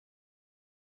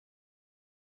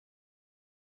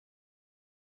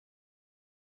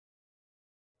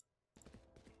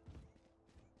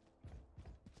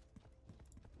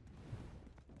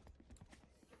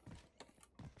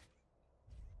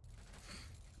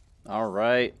All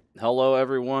right. Hello,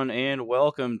 everyone, and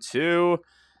welcome to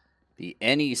the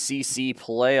NECC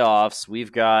playoffs.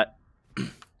 We've got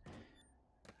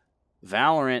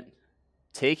Valorant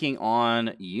taking on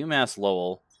UMass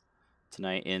Lowell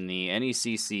tonight in the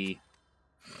NECC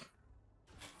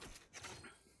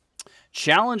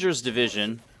Challengers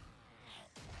Division,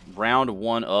 round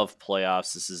 1 of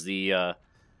playoffs. This is the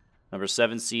number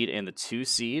 7 seed and the 2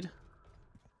 seed.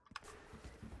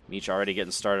 Meech already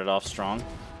getting started off strong,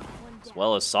 as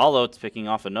well as Solo picking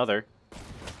off another.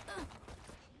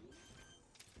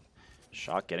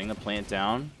 Shot getting the plant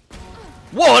down.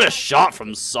 What a shot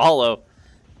from Solo!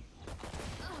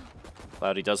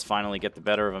 Cloudy does finally get the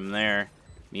better of him there.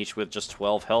 Meech with just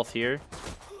 12 health here.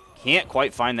 Can't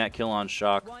quite find that kill on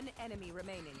Shock. One enemy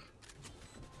remaining.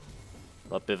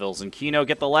 But bivvilz and Keynote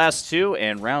get the last 2,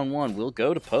 and round 1 will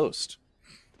go to post.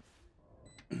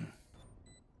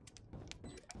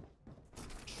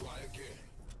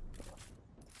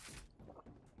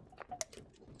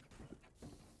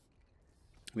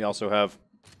 We also have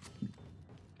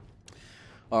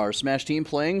our Smash team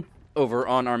playing over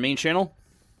on our main channel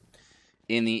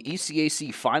in the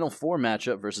ECAC Final 4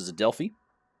 matchup versus Adelphi.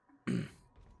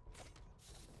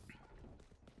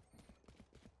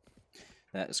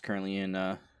 That is currently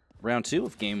in round 2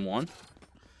 of game 1.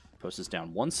 Post is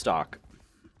down 1 stock.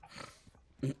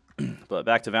 But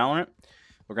back to Valorant.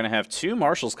 We're going to have 2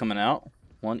 Marshals coming out,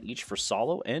 1 each for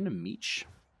Solo and Meech.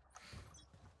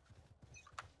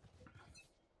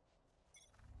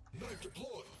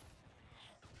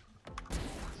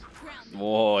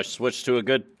 Whoa, I switched to a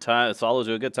good time. Solo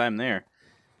to a good time there.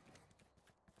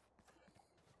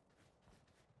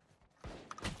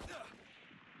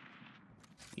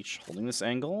 Each holding this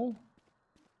angle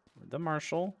with the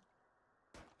Marshal.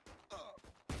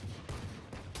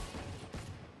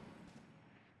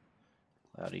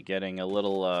 Cloudy getting a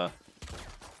little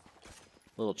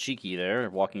cheeky there,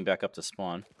 walking back up to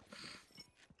spawn.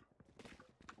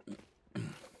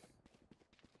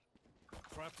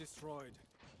 Trap destroyed.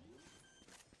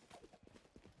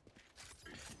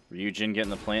 Ryujin getting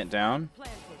the plant down.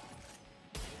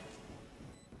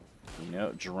 You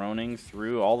know, droning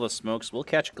through all the smokes. We'll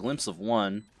catch a glimpse of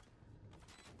one.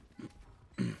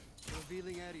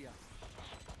 Revealing area.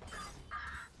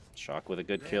 Shock with a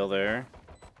good kill there.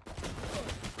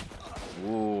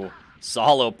 Ooh.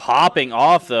 Solo popping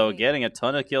off, though. Getting a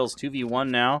ton of kills. 2v1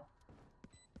 now.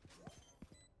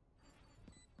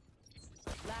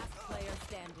 Last player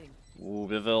standing. Ooh,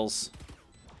 bivvilz.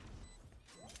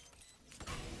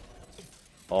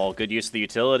 Oh, good use of the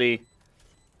utility.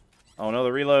 Oh no,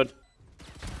 the reload.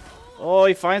 Oh,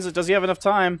 he finds it. Does he have enough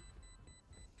time?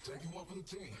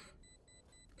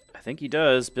 I think he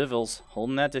does. bivvilz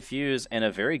holding that defuse, and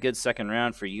a very good second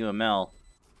round for UML.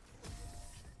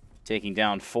 Taking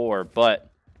down 4,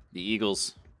 but the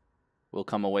Eagles will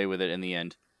come away with it in the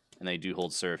end, and they do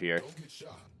hold serve here. Don't get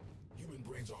shot. Human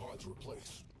brains are hard to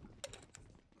replace.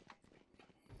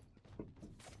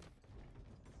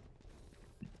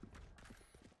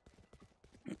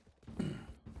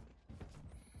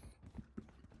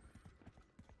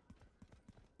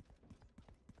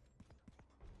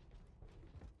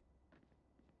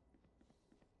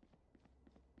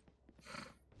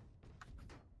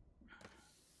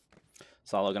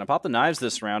 Solo gonna pop the knives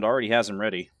this round. Already has them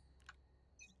ready.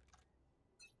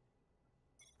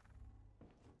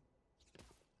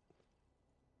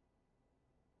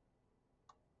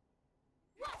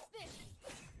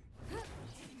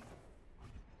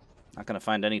 Not gonna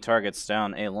find any targets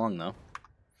down A long though.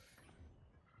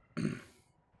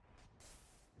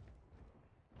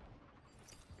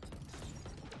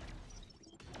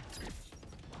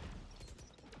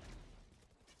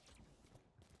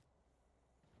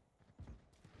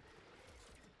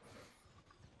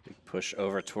 Push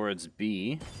over towards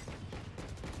B.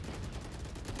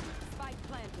 Spike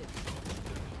planted.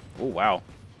 Oh, wow.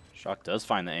 Shock does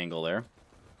find the angle there.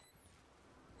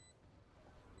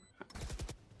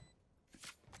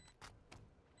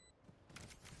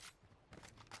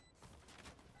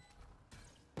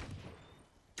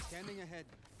 Scanning ahead.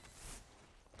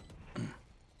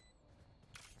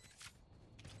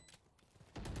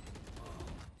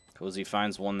 Cozy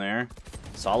finds one there.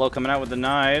 Solo coming out with the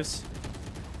knives.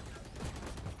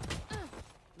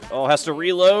 Oh, has to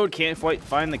reload. Can't quite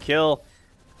find the kill.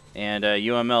 And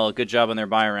UML, good job on their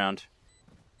buy round.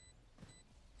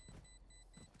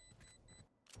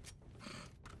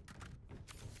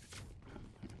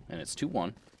 And it's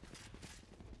 2-1.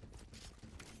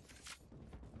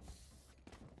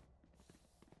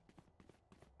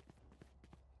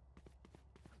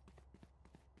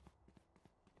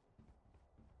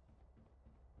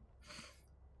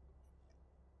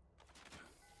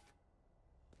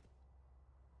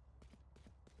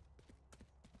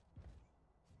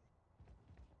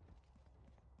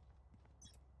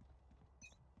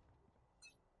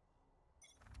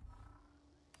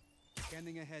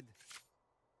 Scanning ahead.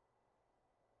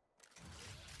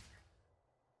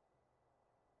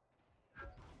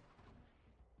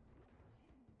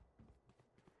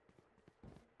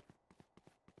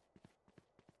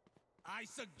 I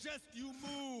suggest you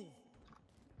move.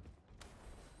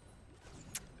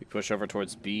 We push over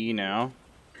towards B now.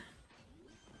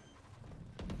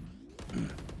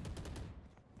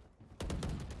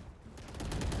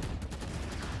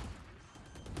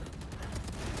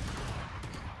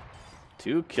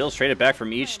 Two kills traded back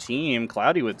from each team.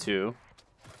 Cloudy with 2.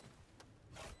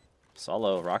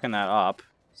 Solo rocking that up.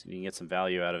 See if you can get some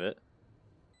value out of it.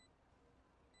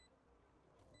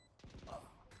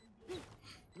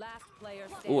 Last player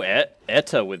standing. Ooh,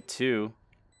 Etta with 2.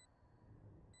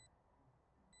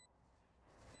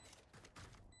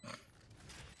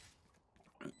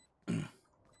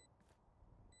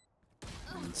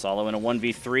 Solo in a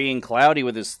 1v3 and Cloudy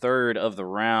with his 3rd of the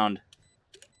round.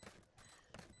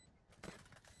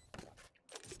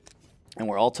 And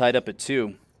we're all tied up at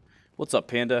 2. What's up,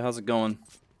 Panda? How's it going?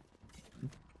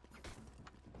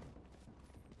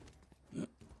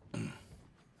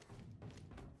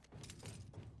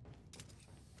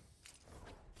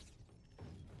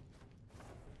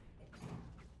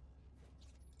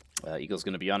 Eagle's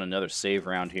going to be on another save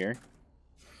round here.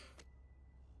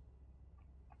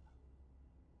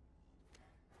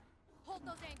 Hold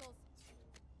those angles.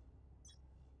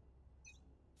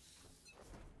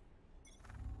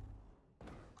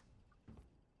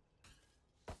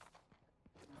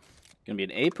 Going to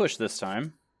be an A push this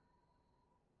time.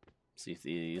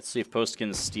 Let's see if Post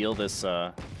can steal this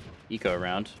eco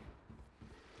round.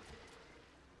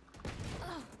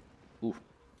 Ooh,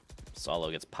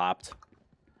 Solo gets popped.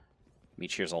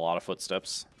 Meech hears a lot of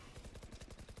footsteps.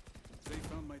 They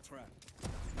found my trap.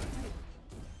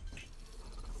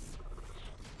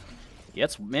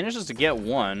 Manages to get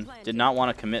 1. Did not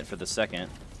want to commit for the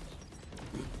second.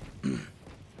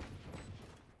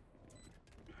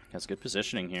 Has good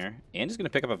positioning here. And he's going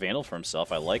to pick up a Vandal for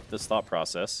himself. I like this thought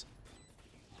process.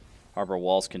 Harbor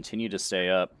walls continue to stay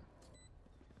up.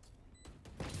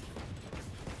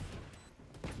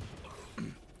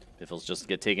 bivvilz just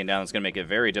get taken down. It's going to make it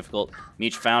very difficult.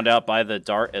 Meech found out by the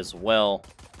dart as well.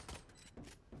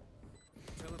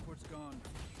 Teleport's gone.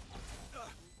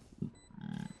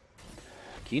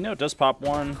 Keynote does pop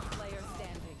 1, Player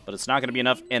standing. but it's not going to be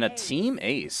enough. And a team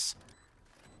ace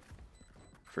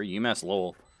for UMass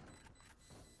Lowell.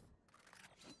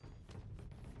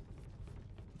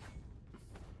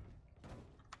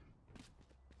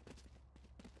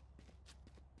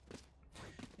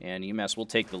 And UMass will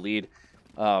take the lead.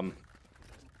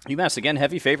 UMass, again,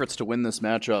 heavy favorites to win this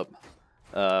matchup.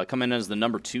 Come in as the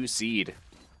number 2 seed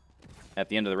at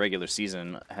the end of the regular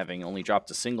season, having only dropped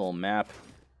a single map,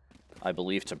 I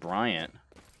believe, to Bryant,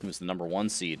 who's the number 1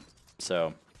 seed.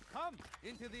 So, Come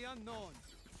into the unknown.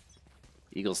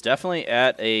 Eagles definitely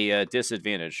at a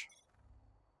disadvantage,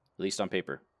 at least on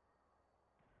paper.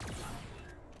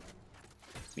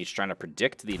 Meech trying to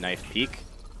predict the knife peek.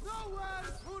 Nowhere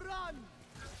to run.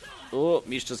 Oh,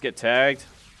 Meech just get tagged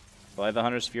by the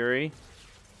Hunter's Fury.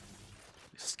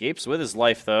 Escapes with his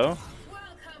life, though.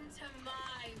 Welcome to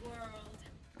my world.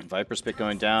 Viper Spit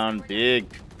going down. Big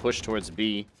push towards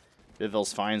B.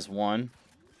 bivvilz finds 1.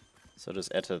 So does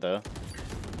Etta, though.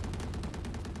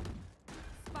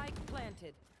 Spike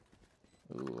planted.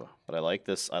 Ooh, but I like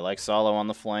this. I like Solo on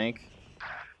the flank.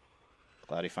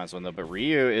 Cloudy finds 1, though. But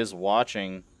Ryu is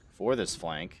watching for this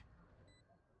flank.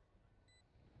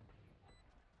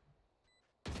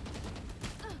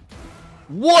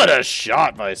 What a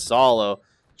shot by Solo.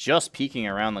 Just peeking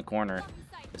around the corner.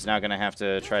 Is now going to have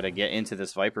to try to get into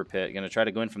this Viper pit. Going to try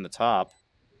to go in from the top.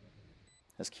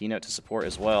 Has Keynote to support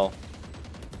as well.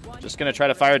 Just going to try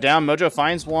to fire down. Mojo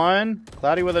finds 1.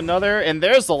 Cloudy with another. And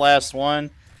there's the last one.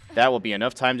 That will be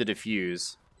enough time to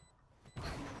defuse.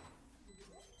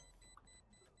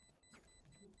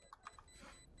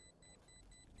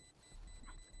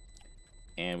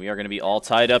 And we are going to be all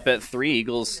tied up at 3.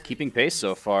 Eagles keeping pace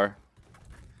so far.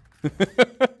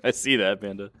 I see that,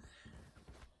 Panda.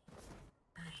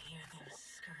 I hear them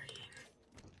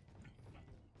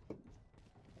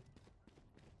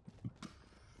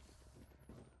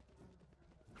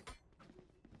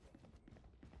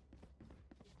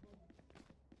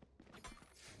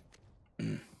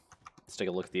scurrying. Let's take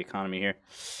a look at the economy here.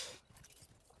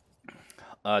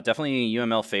 Definitely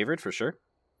UML favored for sure.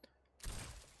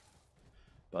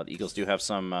 But the Eagles do have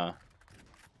some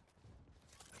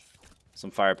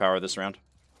firepower this round.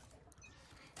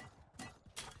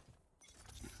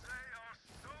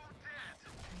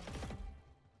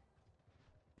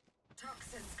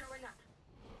 Toxins going up.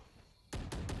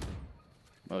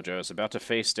 Mojo is about to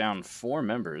face down 4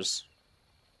 members.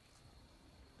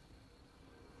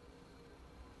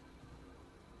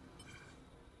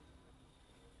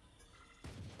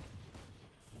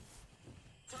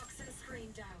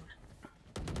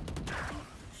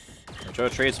 Mojo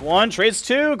trades 1, trades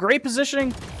 2, great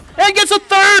positioning, and gets a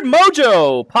 3rd!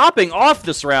 Mojo popping off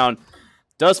this round.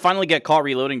 Does finally get caught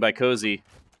reloading by Cozy,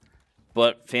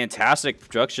 but fantastic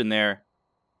production there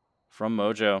from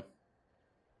Mojo.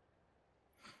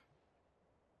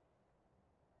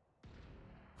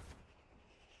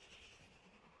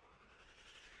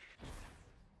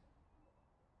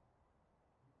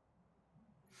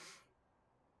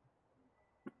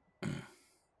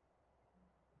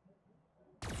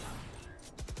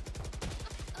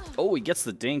 Oh, he gets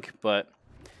the dink, but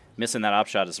missing that op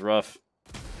shot is rough.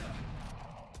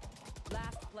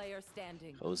 Last player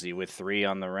standing. Cozy with 3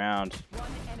 on the round. One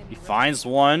enemy He remaining. finds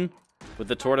 1 with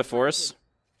the tour de force.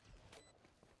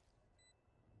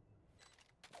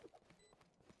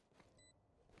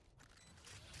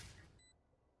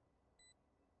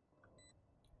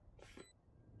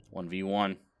 One v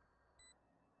one.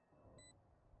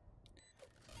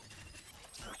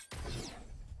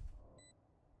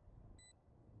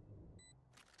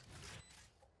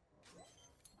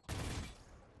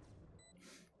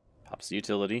 Pops the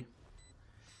utility.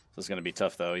 This is going to be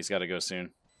tough, though. He's got to go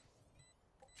soon.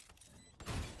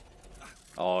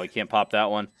 Oh, he can't pop that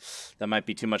one. That might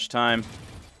be too much time.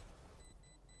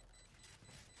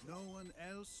 No one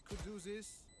else could do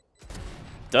this.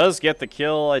 Does get the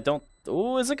kill. I don't...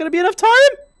 Ooh, is it going to be enough time?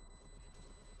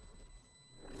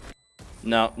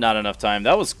 No, not enough time.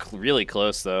 That was really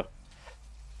close, though.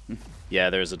 Yeah,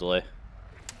 there's a delay.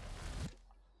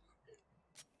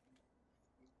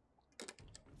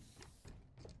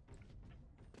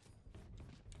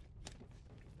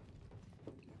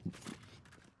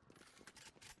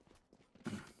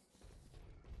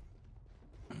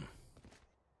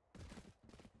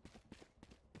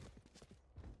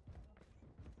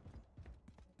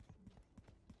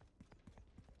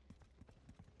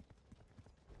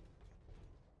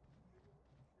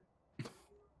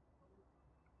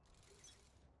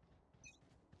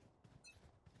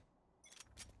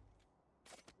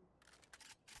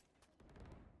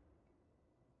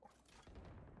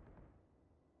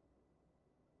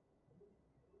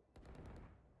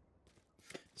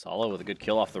 Solo with a good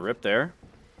kill off the rip there.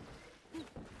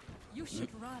 You should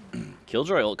run.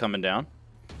 Killjoy ult coming down.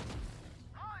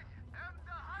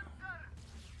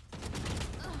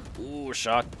 Ooh,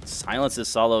 shot silences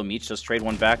Solo. Meech just trade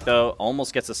 1 back, though.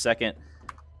 Almost gets a second.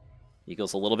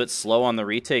 Eagles a little bit slow on the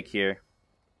retake here.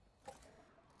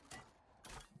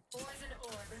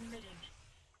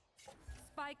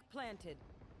 Spike planted.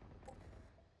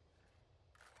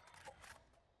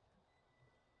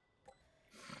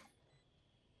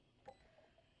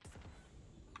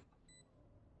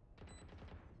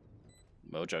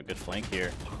 Mojo, good flank here.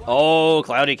 Oh,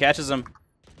 Cloudy catches him.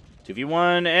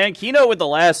 2v1, and Keynote with the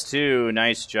last 2.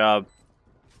 Nice job.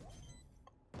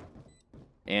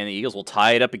 And the Eagles will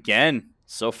tie it up again.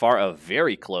 So far, a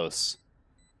very close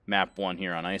map 1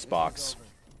 here on Icebox.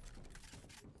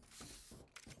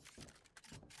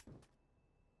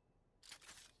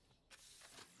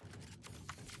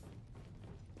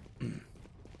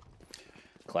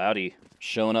 Cloudy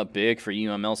showing up big for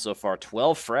UML so far.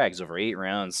 12 frags over 8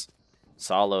 rounds.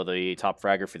 Solo, the top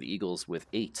fragger for the Eagles, with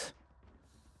 8.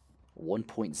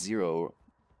 1.0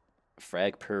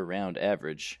 frag per round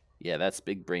average. Yeah, that's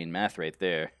big brain math right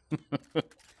there.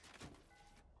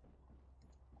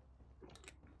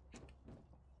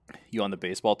 You on the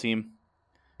baseball team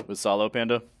with Solo,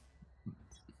 Panda?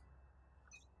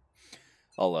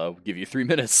 I'll give you 3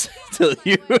 minutes till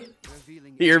you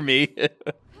hear me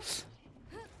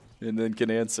and then can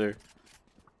answer.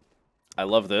 I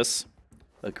love this.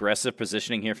 Aggressive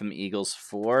positioning here from the Eagles.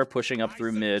 4 pushing up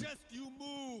through mid.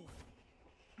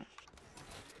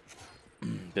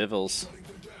 bivvilz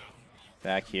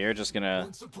back here, just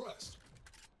gonna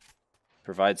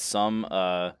provide some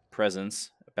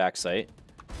presence backside.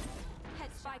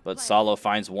 But Solo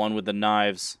finds 1 with the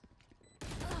knives.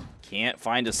 Can't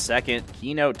find a second.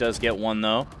 Keynote does get 1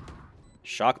 though.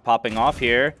 Shock popping off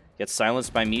here. Gets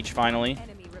silenced by Meech finally.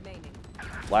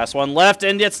 Last one left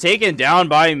and gets taken down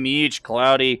by Meech.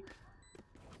 Cloudy.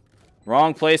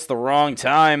 Wrong place, the wrong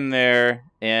time there.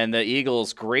 And the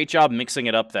Eagles, great job mixing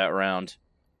it up that round.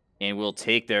 And will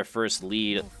take their first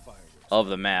lead of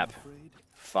the map.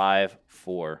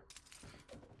 5-4.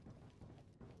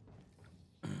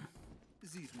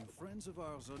 These new friends of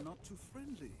ours are not too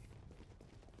friendly.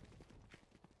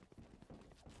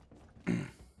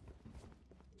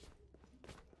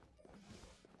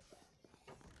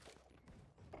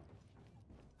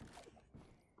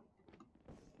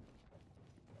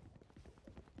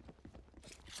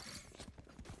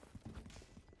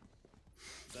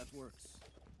 That works.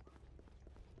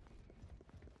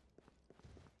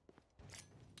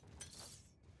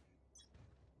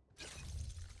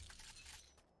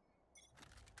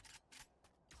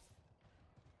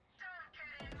 Don't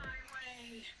get in my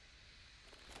way.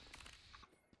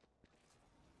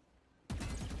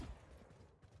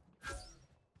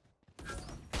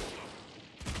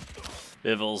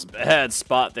 bivvilz, bad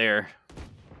spot there.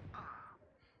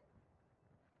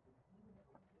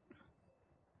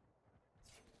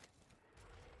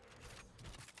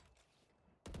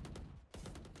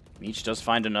 Meech does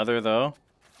find another, though.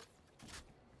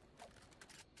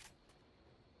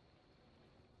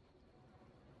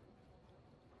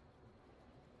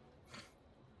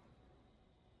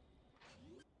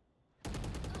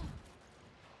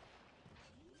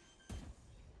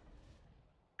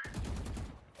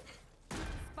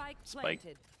 Spike Spike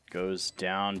planted. goes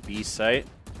down B site.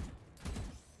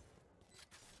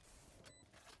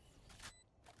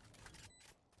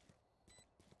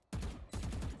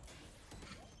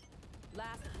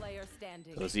 Last player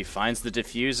standing. Cozy finds the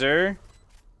diffuser.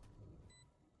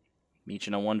 Meech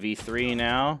in a 1v3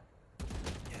 now.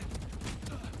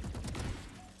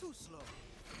 Too slow.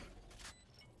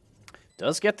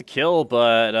 Does get the kill,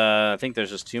 but I think there's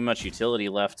just too much utility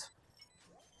left.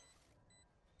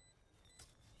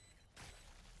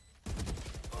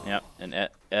 Yep, and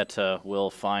Etta will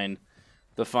find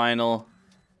the final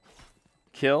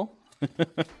kill.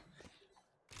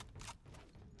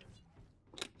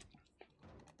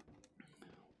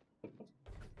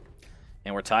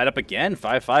 And we're tied up again,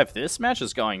 5-5. This match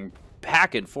is going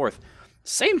back and forth.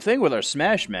 Same thing with our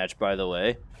Smash match, by the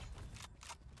way.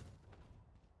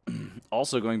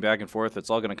 Also going back and forth. It's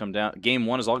all going to come down. Game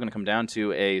 1 is all going to come down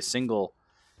to a single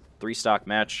 3-stock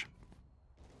match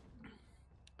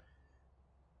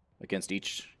against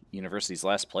each university's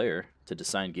last player to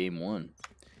decide Game 1.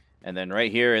 And then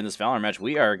right here in this Valorant match,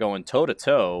 we are going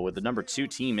toe-to-toe with the number 2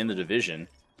 team in the division.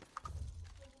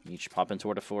 Each popping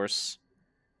toward a force.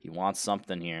 He wants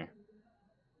something here.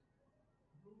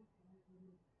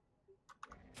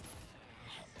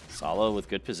 Solo with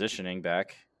good positioning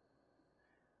back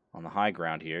on the high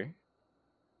ground here.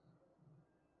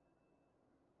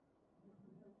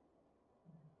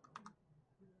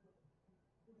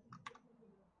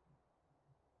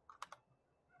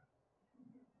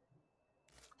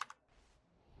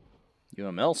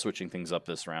 UML switching things up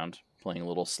this round, playing a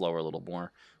little slower, a little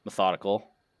more methodical.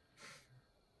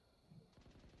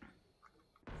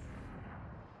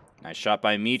 Nice shot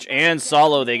by Meech and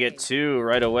Solo. They get 2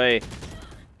 right away.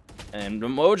 And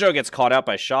Mojo gets caught out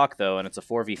by Shock, though, and it's a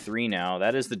 4v3 now.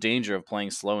 That is the danger of playing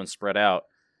slow and spread out.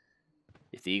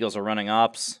 If the Eagles are running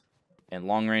ops and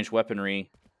long-range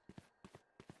weaponry,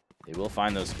 they will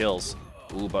find those kills.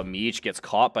 Ooh, but Meech gets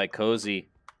caught by Cozy.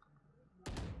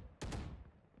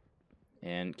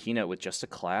 And Keynote with just a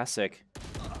classic.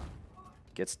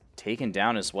 Gets taken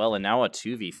down as well, and now a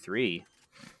 2v3.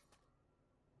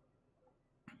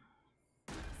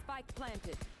 Spike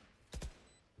planted.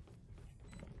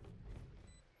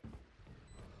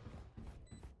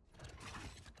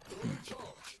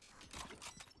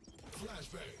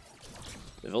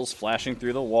 bivvilz flashing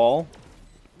through the wall.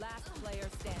 Last player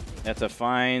standing. Etta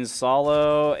finds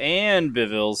Solo and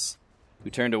bivvilz, who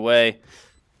turned away.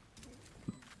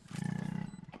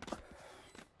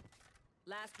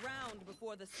 Last round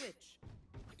before the switch.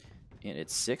 And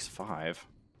it's 6-5.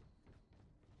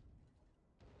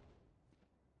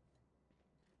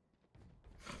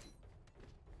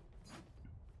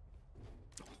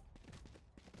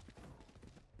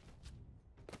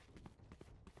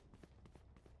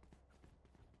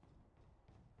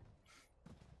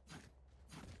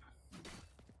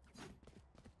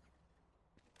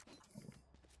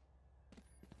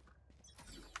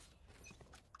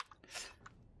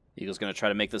 Eagles going to try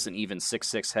to make this an even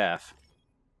 6-6 half.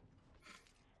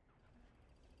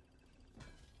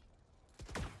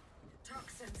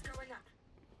 Toxins going up.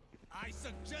 I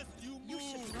suggest you You move.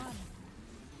 should run.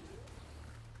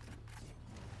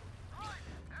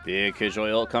 Big Kidge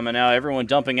oil coming out. Everyone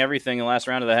dumping everything in the last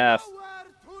round of the half.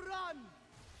 Nowhere to run.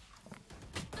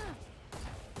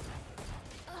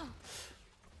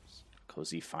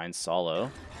 Cozy finds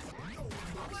Solo. Welcome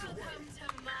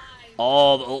to my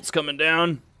All the ults coming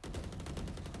down.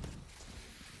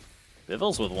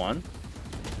 bivvilz with one.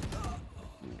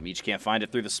 Meech can't find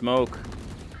it through the smoke.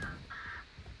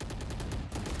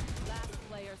 Last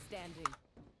player standing.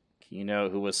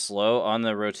 Keynote, who was slow on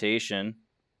the rotation,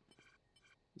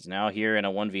 is now here in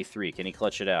a 1v3. Can he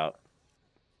clutch it out?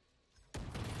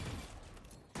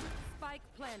 Spike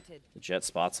planted. The Jet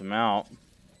spots him out.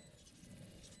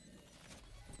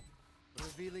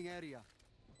 Revealing area.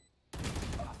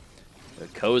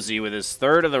 Cozy with his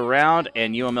third of the round,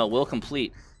 and UML will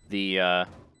complete the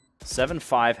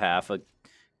 7-5 half.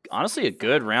 Honestly, a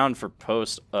good round for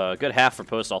post, good half for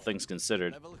post, all things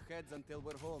considered. Level heads until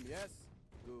we're home, yes?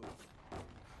 Good.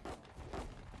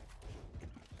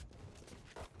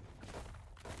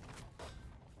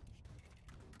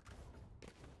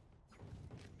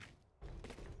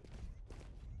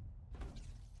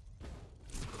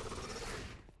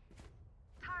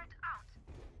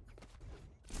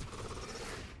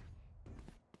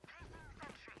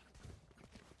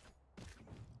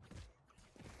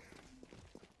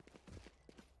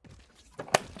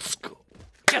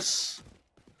 Yes!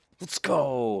 Let's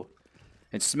go!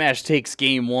 And Smash takes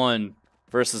game 1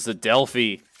 versus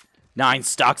Adelphi. 9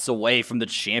 stocks away from the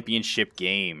championship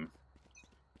game.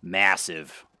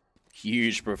 Massive.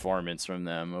 Huge performance from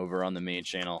them over on the main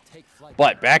channel.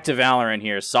 But back to Valorant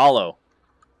here. Solo.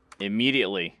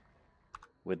 Immediately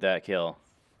with that kill.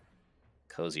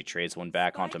 Cozy trades one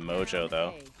back onto Mojo,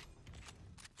 though.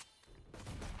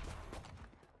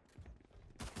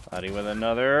 Cloudy with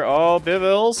another. Oh,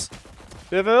 bivvilz.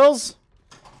 Bivvilz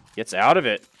gets out of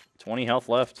it. 20 health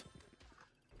left.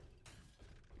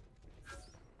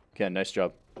 Okay, nice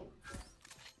job.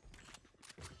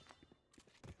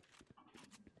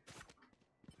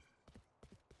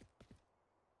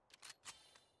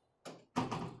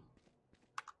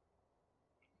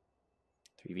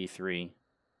 Three v 3.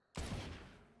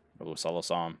 Oh, Solo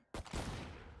saw him.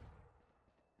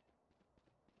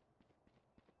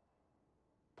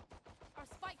 Our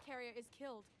spike carrier is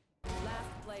killed.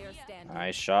 Last player standing.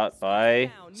 Nice shot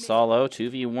by Solo.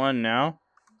 2v1 now.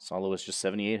 Solo is just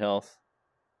 78 health.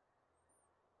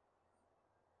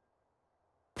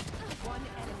 One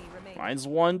enemy remains. Mine's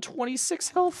 126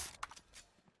 health.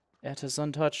 Etta's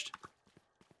untouched.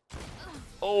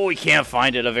 Oh, he can't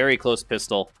find it. A very close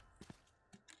pistol.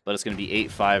 But it's going to be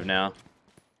 8-5 now.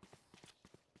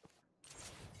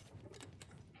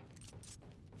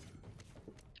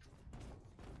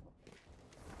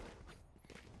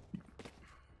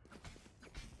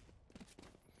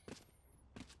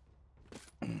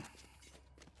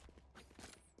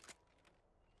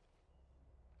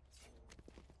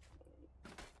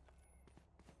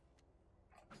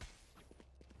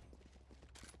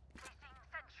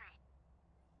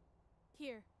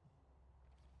 Here.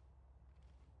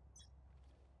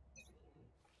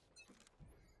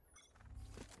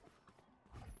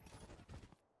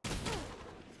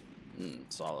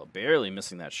 Solo barely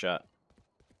missing that shot.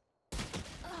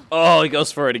 Oh, he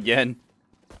goes for it again.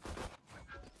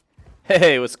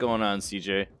 Hey, what's going on,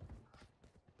 CJ?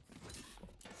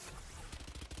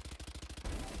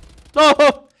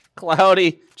 Oh,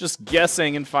 Cloudy just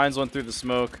guessing and finds one through the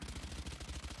smoke.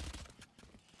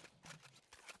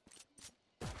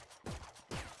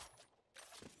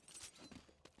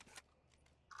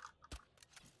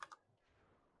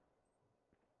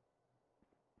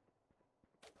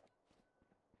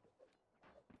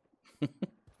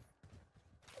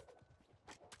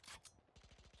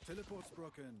 Teleport's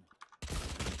broken.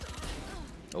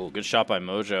 Oh, good shot by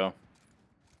Mojo.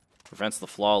 Prevents the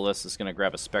flawless. Is going to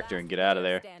grab a Spectre and get out of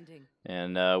there.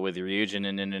 And with Ryujin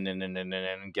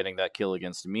and getting that kill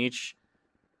against Meech,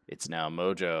 it's now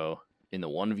Mojo in the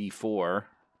 1v4.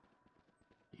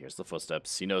 Here's the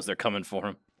footsteps. He knows they're coming for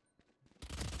him.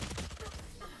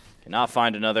 Cannot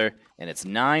find another. And it's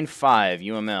 9-5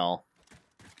 UML.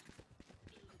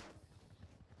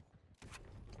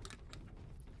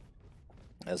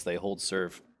 As they hold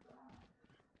serve.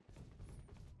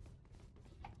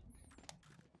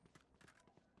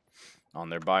 On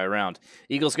their buy round.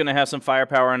 Eagle's going to have some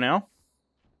firepower now.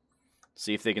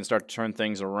 See if they can start to turn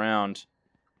things around.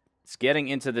 It's getting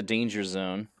into the danger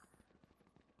zone.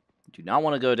 Do not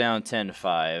want to go down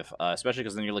 10-5, especially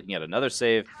because then you're looking at another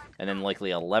save, and then likely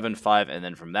 11-5, and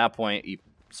then from that point,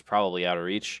 it's probably out of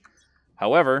reach.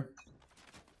 However,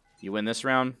 you win this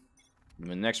round, you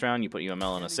win the next round, you put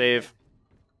UML in a save.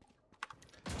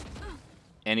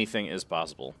 Anything is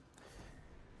possible.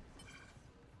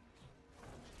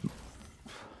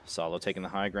 Solo taking the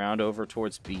high ground over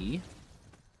towards B.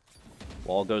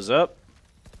 Wall goes up.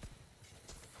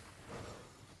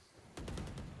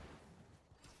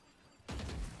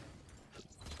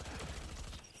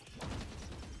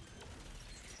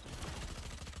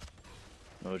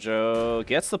 Mojo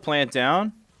gets the plant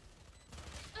down.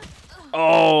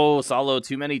 Oh, Solo,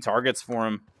 too many targets for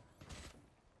him.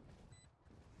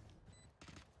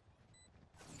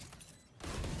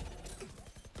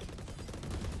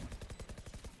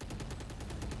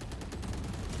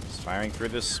 Firing through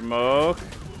the smoke.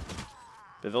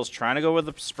 bivvilz trying to go with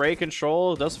the spray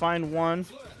control. Does find one.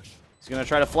 He's going to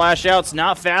try to flash out. It's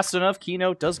not fast enough.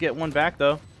 Keynote does get one back,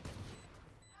 though.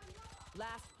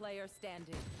 Last player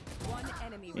standing. One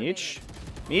enemy Meech.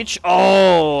 remaining. Meech.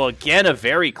 Oh, again, a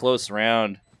very close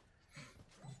round.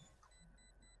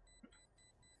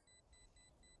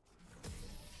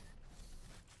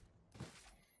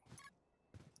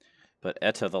 But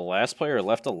Etta, the last player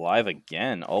left alive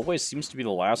again. Always seems to be the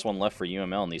last one left for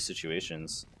UML in these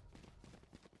situations.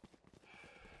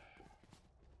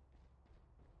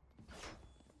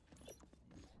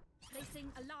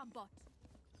 Placing alarm bot.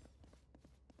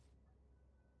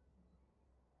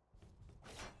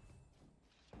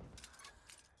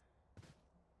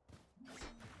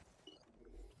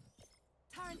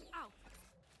 Turn out.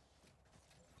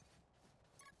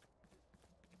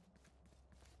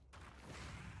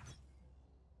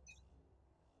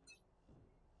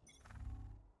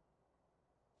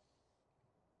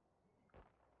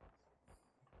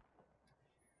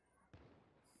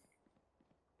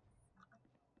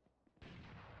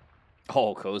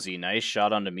 Oh, Cozy. Nice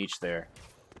shot onto Meech there.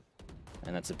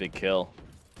 And that's a big kill.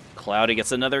 Cloudy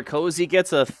gets another. Cozy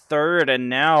gets a third. And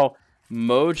now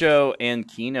Mojo and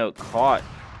Keynote caught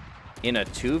in a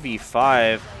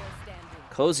 2v5.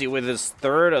 Cozy with his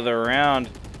third of the round.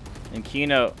 And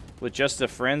Keynote with just a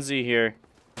frenzy here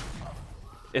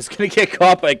is going to get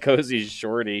caught by Cozy's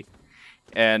shorty.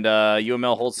 And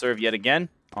UML holds serve yet again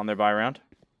on their buy round.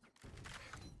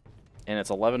 And it's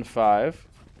 11-5.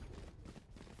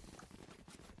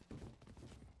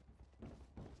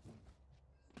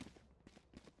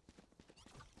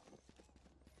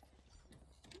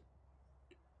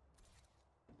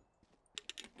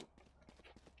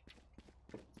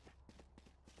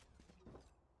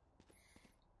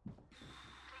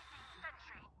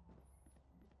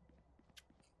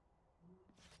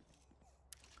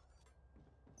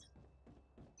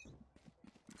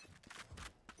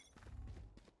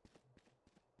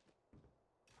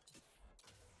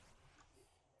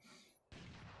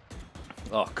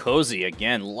 Oh, Cozy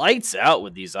again. Lights out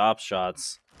with these op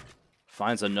shots.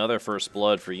 Finds another first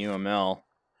blood for UML.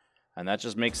 And that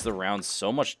just makes the round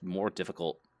so much more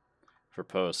difficult for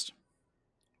Post.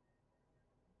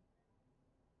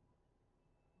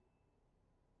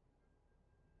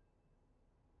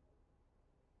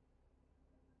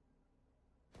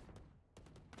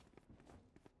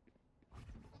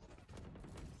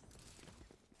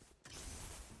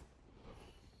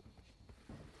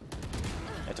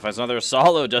 Finds another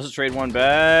solo, does trade one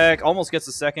back, almost gets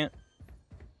a second.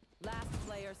 Last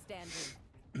player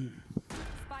standing.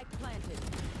 Spike planted.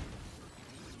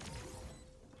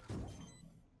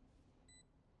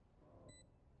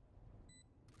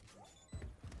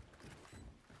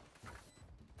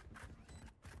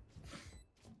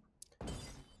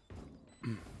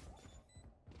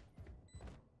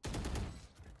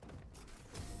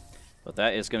 But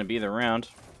that is going to be the round.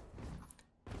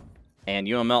 And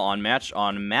UML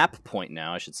on map point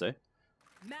now, I should say.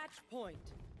 Match point.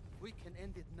 We can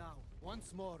end it now.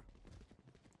 Once more.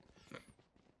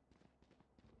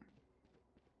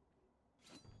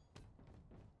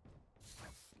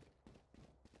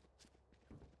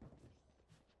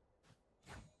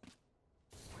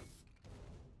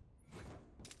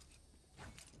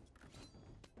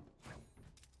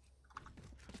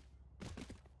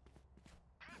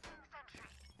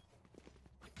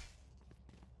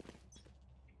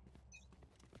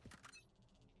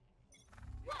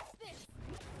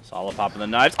 Solo popping the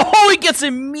knives. Oh, he gets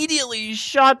immediately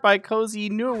shot by Cozy. He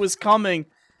knew it was coming.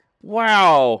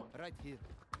 Wow. Right here.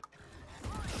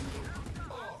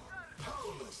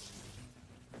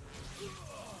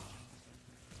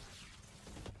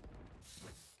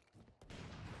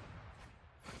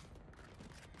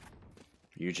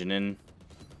 Eugenin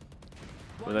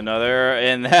with another,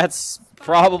 and that's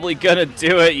probably gonna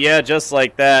do it. Yeah, just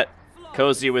like that.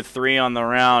 Cozy with 3 on the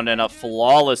round and a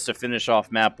flawless to finish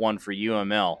off map 1 for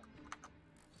UML.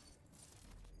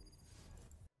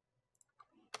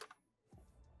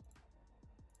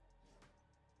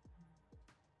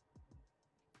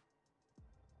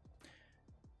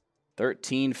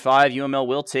 (13-5) UML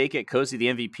will take it. Cozy the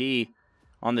MVP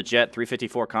on the Jet,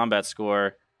 354 combat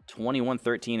score,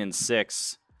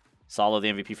 21-13-6. Solo the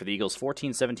MVP for the Eagles,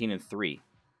 14-17-3.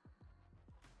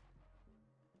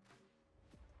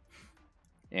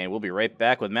 And we'll be right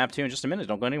back with map 2 in just a minute.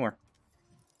 Don't go anywhere.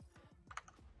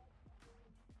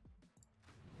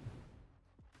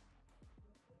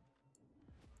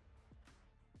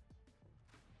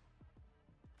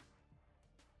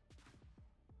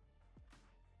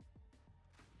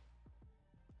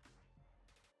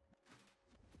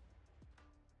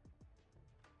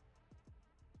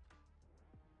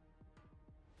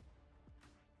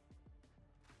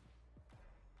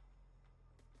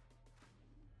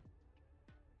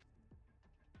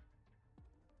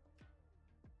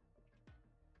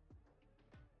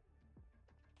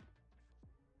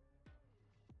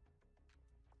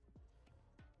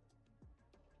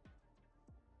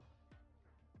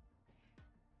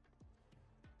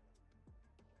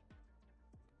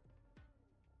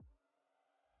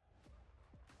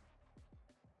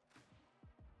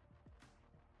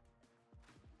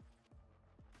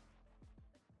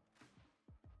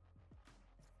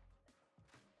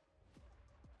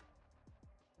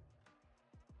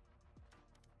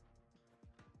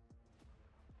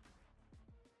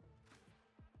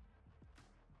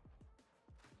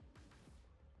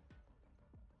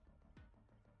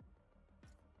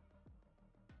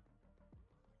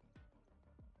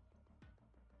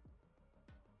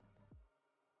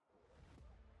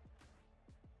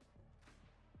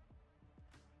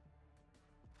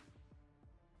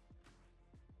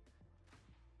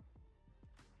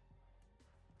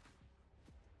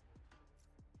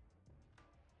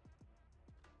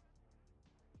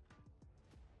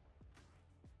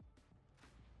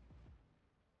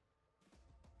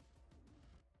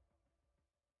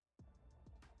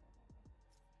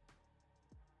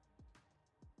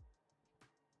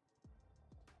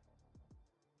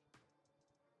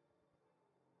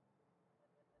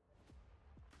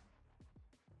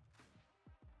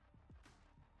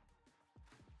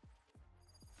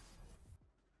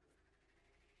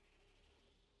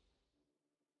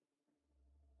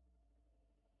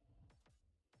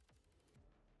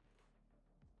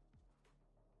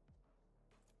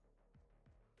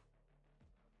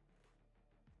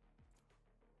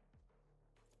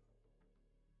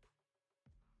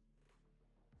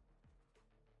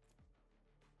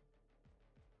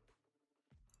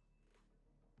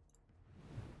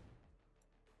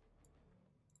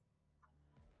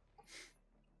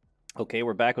 Okay,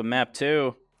 we're back with map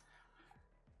 2.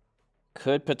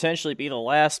 Could potentially be the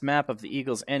last map of the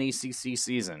Eagles' NECC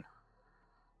season.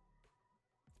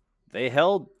 They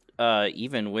held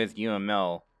even with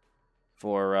UML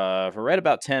for right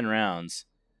about 10 rounds.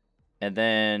 And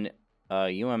then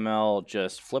UML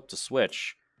just flipped a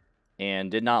switch and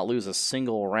did not lose a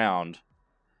single round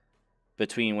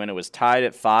between when it was tied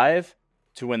at 5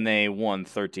 to when they won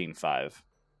 13-5.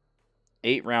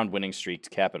 8-round winning streak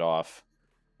to cap it off.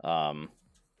 I don't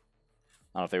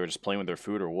know if they were just playing with their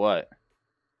food or what.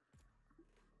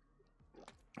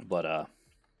 But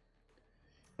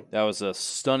that was a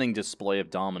stunning display of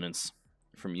dominance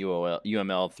from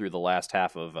UML through the last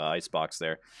half of Icebox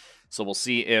there. So we'll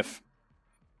see if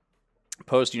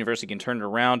Post University can turn it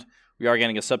around. We are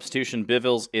getting a substitution.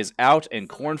 bivvilz is out, and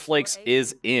Cornflakess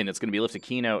is in. It's going to be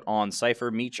LiftedKeyNote on Cypher,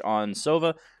 Meech on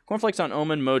Sova, Cornflakess on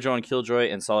Omen, Mojo on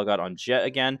Killjoy, and sologod on Jet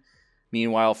again.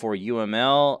 Meanwhile, for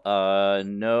UML,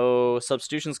 no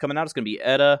substitutions coming out. It's going to be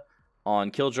Edda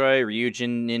on Killjoy,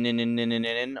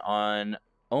 Ryujin on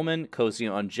Omen, Cozy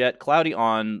on Jet, Cloudy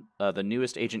on the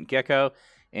newest agent Gecko,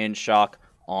 and Shock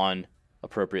on,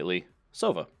 appropriately,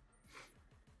 Sova.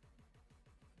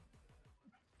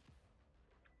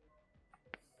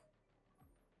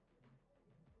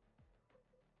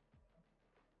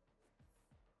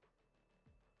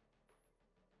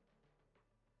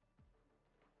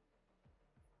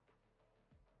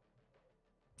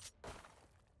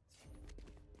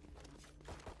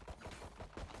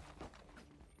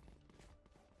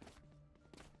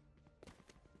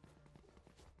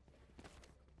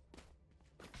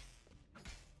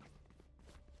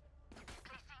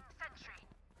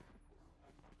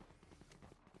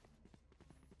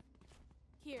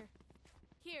 Here.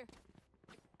 Here.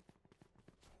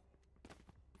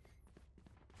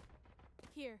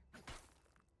 Here.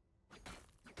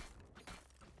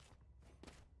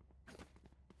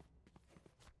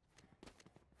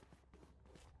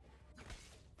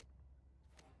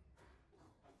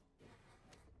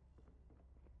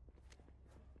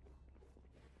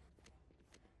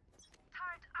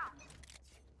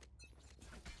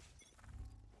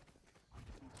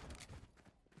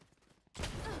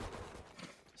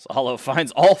 Solo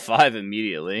finds all 5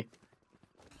 immediately.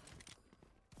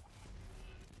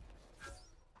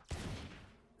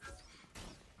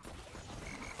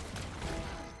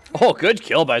 Oh, good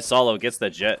kill by Solo. Gets the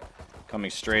Jet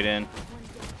coming straight in.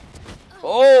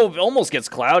 Oh, almost gets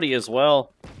Cloudy as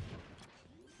well.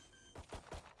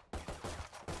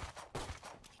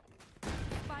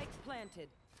 Spike planted.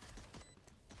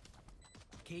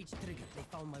 Cage trigger. They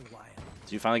found my wire.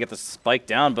 So you finally get the spike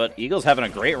down, but Eagles having a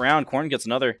great round. Corn gets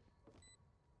another.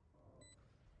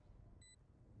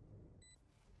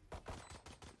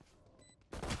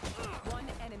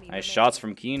 Nice shots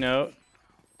from Keynote.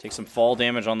 Takes some fall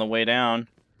damage on the way down.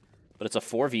 But it's a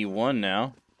 4v1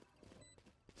 now.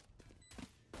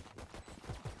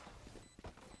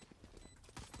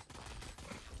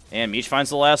 And Meech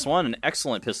finds the last one. An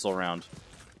excellent pistol round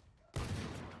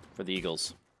for the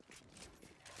Eagles.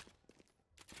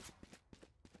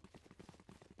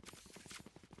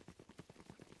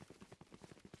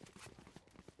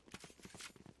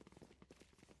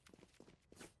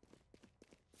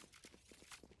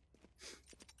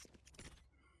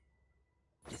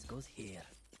 This goes here.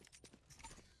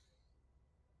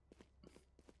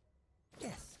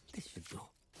 Yes, this should do.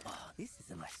 Oh, this is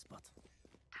a nice spot.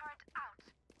 Turret out.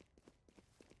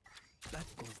 That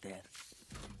goes there.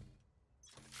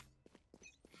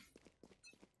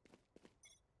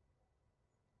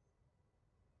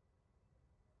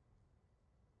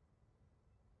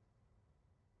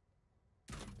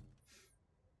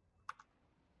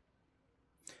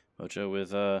 Mojo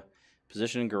with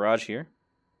position in garage here.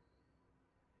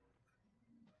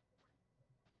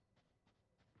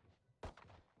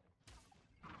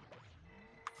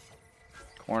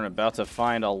 Corn about to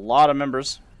find a lot of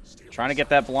members. Trying to get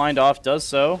that blind off, does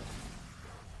so.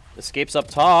 Escapes up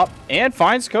top and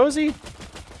finds Cozy.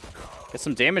 Gets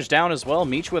some damage down as well.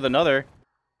 Meech with another.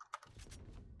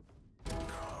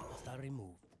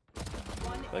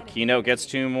 But Keynote gets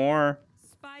 2 more.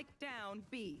 Spike down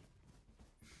B.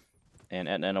 And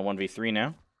a 1v3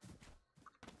 now.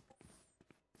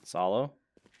 Solo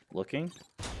looking.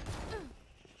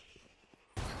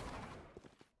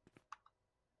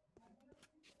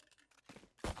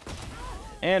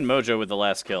 And Mojo with the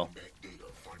last kill.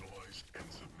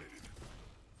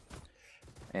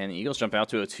 And the Eagles jump out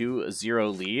to a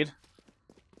 2-0 lead.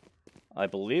 I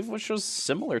believe, which was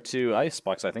similar to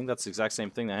Icebox. I think that's the exact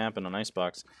same thing that happened on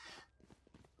Icebox.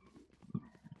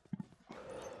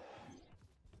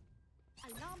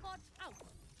 Alarm bot out.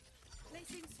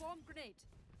 Placing swarm grenade.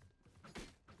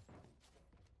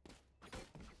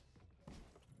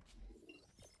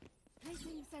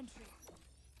 Placing sentry.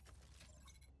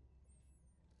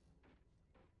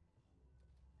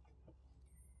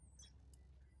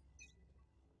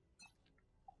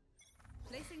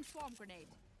 Placing swarm grenade.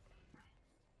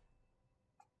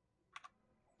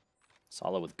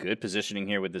 Solo with good positioning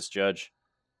here with this judge.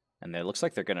 And it looks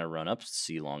like they're going to run up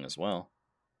C long as well.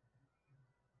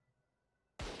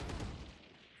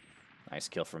 Nice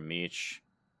kill from Meech.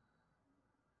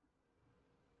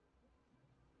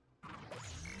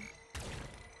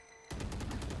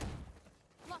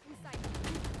 Blocking sight.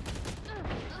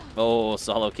 Oh,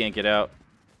 Solo can't get out.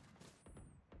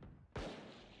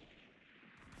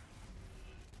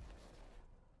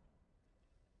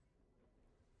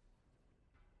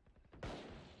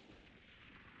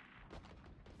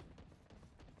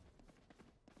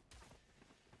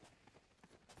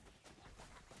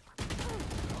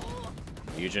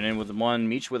 Eugen in with one,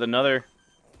 Meech with another.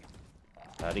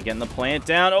 How'd he getting the plant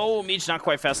down? Oh, Meech not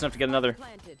quite fast enough to get another.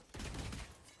 Planted.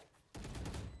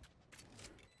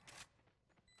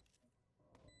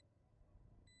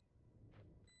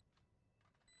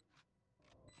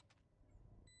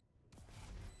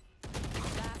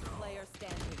 Last player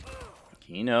standing.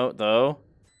 Keynote, though,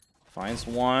 finds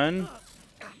one.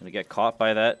 Gonna get caught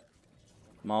by that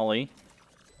Molly.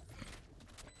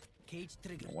 Cage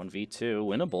trigger. 1v2,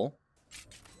 winnable.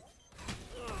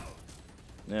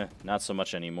 Yeah, not so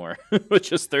much anymore. With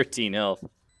just 13 health.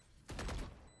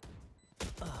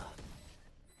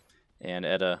 And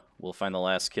Edda will find the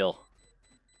last kill.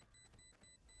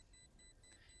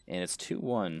 And it's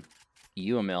 2-1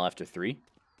 UML after 3.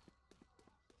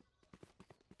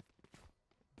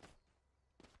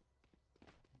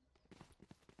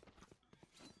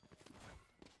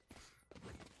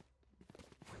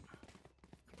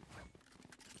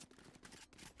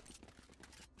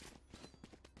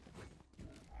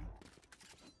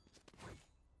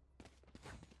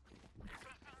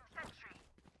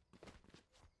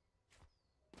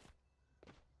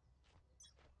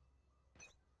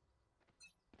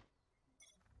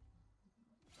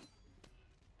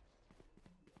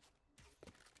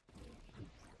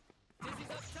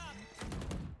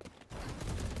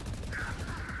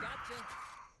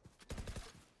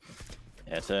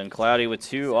 Etta and Cloudy with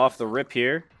 2 off the rip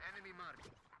here.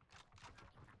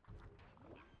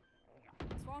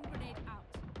 Swarm grenade out.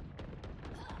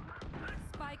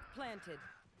 Spike planted.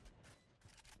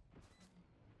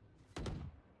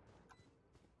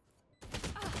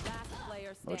 Last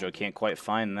player standing. Mojo can't quite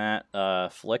find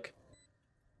that flick.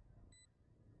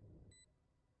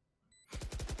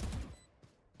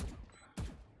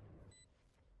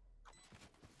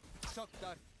 Shock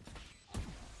dart.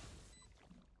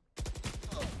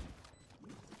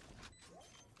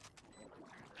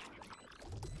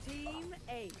 Team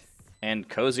ace. And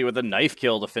Cozy with a knife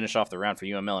kill to finish off the round for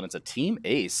UML, and it's a team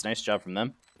ace. Nice job from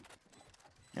them.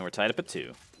 And we're tied up at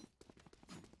 2.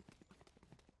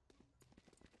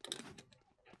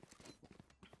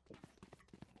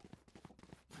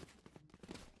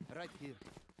 Right here.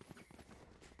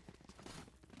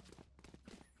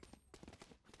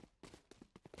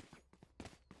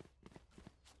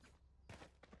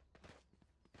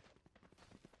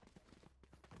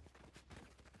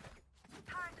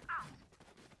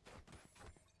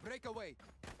 Break away.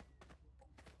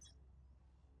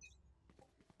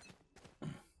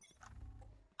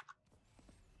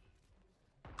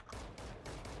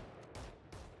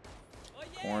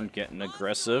 Corn getting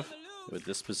aggressive with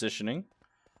this positioning.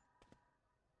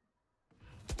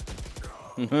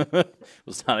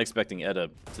 Was not expecting Edda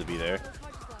to be there.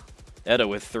 Edda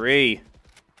with 3.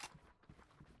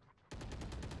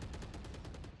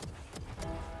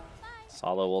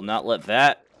 Solo will not let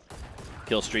that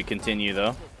kill streak continue,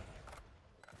 though.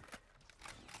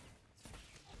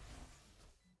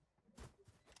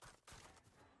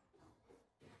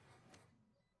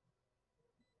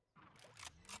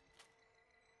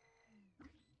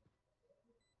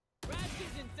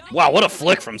 Wow, what a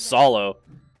flick from Solo.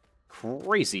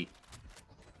 Crazy.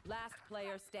 Last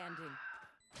player standing.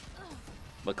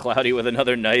 But Cloudy with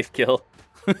another knife kill.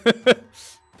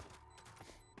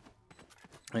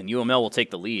 And UML will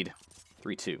take the lead.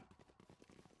 3-2.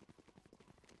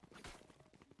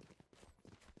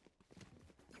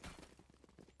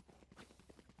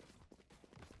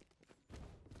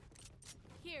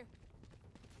 Here.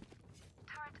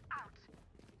 Turret out.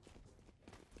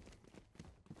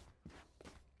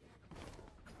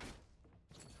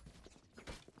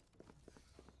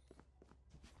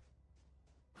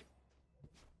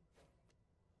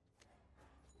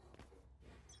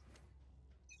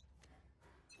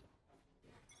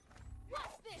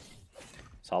 What's this?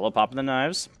 Solo popping the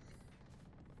knives.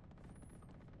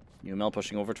 UML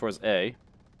pushing over towards A.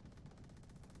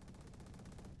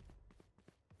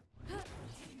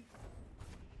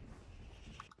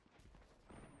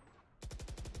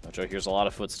 Mojo hears a lot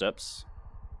of footsteps.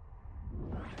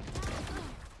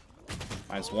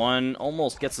 Finds one,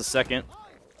 almost gets a second.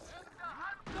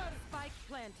 Spike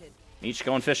planted. Meech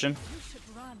going fishing. You should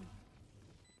run.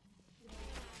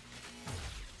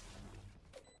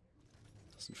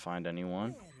 Doesn't find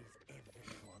anyone. Where is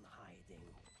everyone hiding?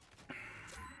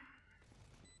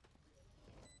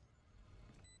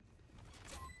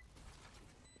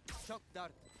 Shock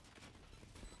dart.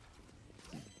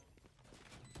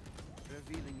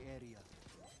 Revealing area.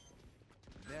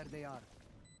 There they are.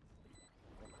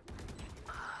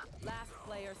 Last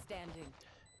player standing.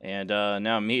 And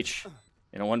now Meech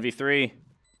in a 1v3.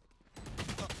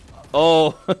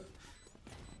 Oh!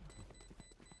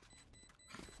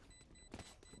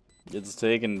 Gets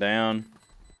taken down.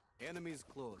 Enemies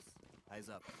close. Eyes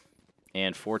up.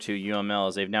 And 4-2 UML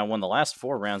as they've now won the last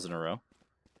 4 rounds in a row.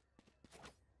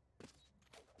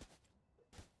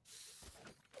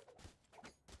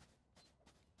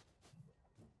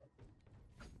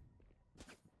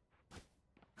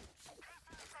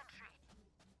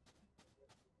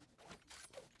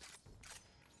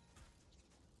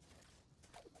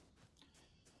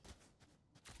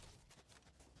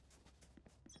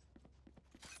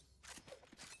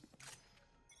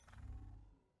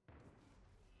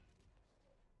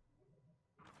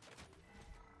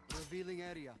 Revealing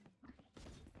area.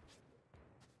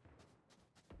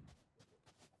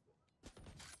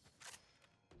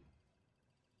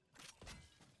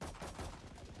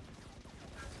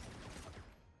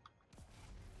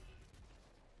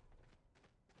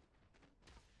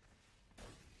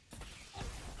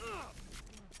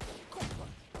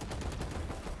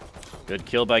 Good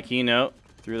kill by Keynote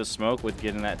through the smoke with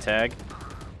getting that tag.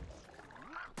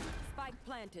 Spike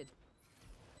planted.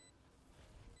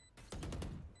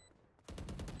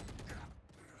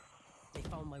 They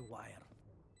found my wire.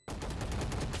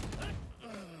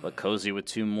 But Cozy with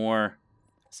 2 more.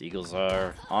 These Eagles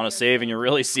are on a save, and you're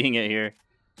really seeing it here.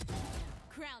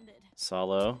 Grounded.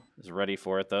 Solo is ready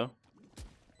for it, though.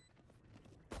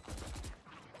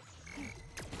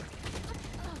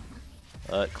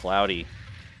 Cloudy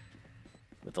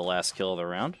with the last kill of the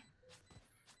round.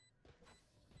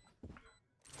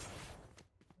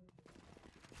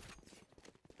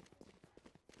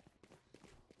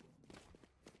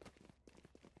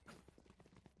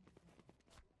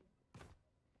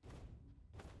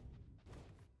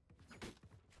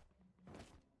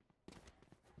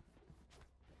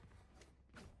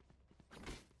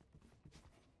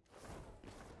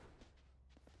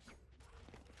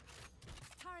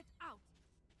 Turret out.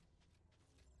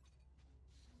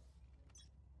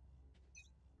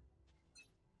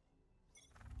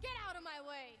 Get out of my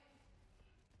way.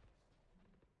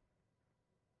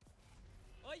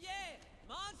 Oh yeah!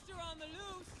 Monster on the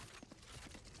loose!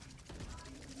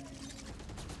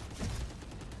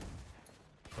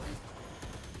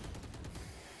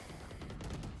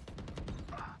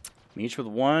 Meech with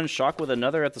 1, Shock with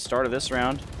another at the start of this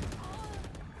round.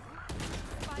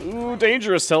 Ooh,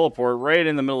 dangerous teleport right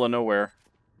in the middle of nowhere.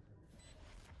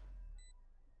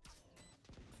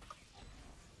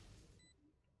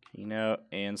 Keynote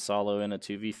and Solo in a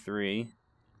 2v3.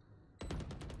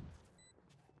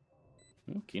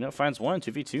 Keynote finds 1,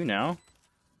 2v2 now.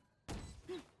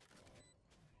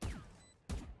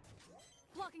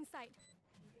 Blocking sight.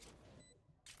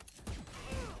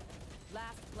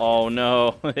 Last player. Oh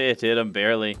no, it hit him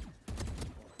barely.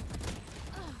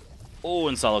 Oh,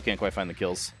 and Solo can't quite find the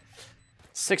kills.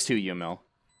 6-2 UML.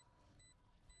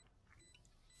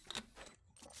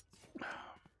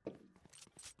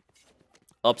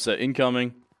 Upset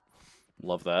incoming.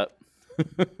 Love that.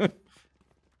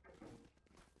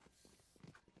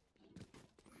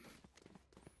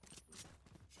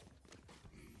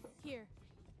 Here.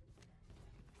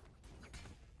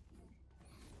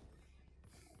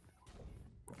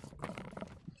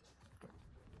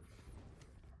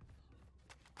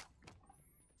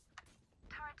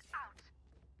 Turret out.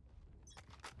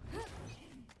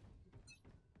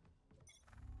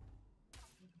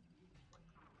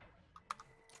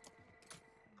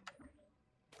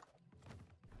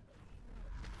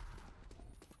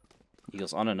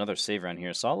 Eagles on another save round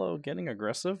here. Solo getting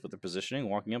aggressive with the positioning,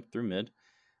 walking up through mid.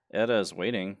 Edda is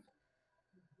waiting.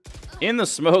 In the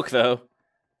smoke, though.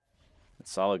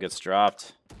 Solo gets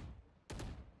dropped.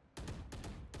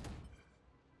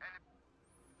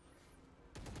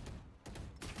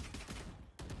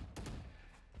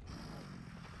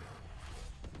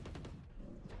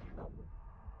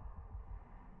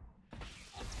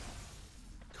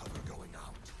 Cover going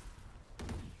out.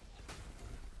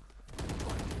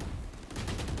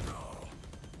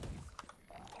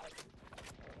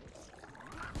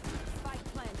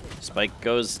 Spike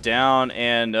goes down,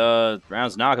 and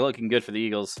round's not looking good for the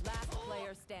Eagles. Last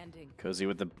player standing. Cozy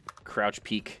with the crouch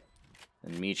peek.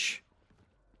 And Meech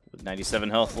with 97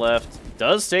 health left.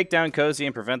 Does take down Cozy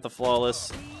and prevent the flawless.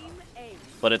 Team ace.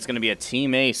 But it's going to be a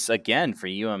team ace again for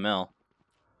UML.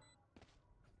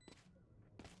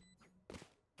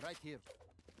 Right here.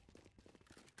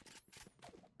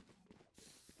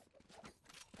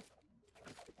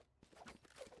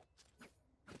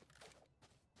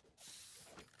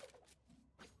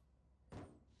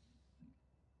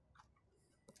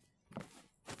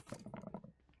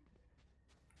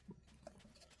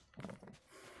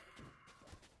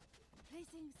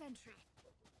 Placing sentry.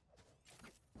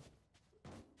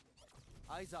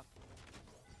 Eyes up.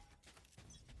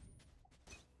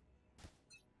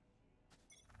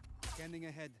 Scanning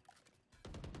ahead.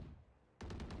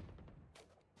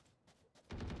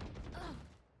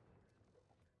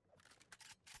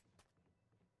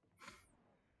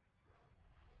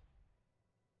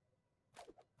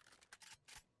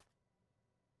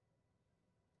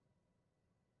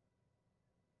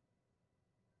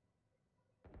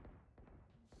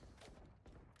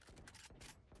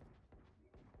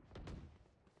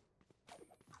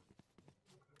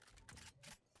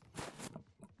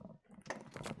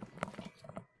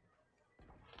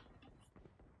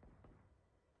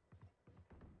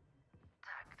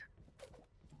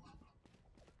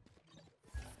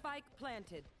 Spike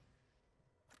planted.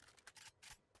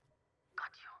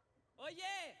 Oh yeah!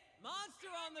 Monster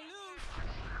on the loose!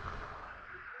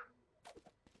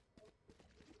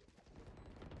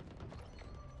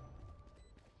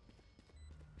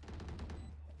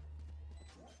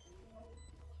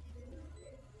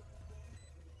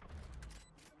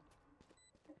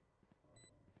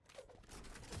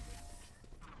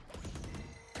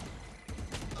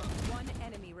 One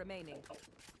enemy remaining.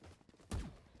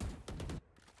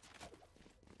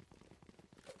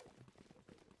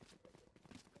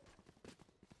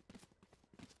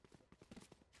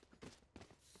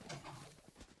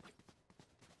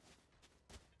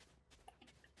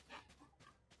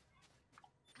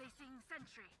 Placing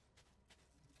sentry.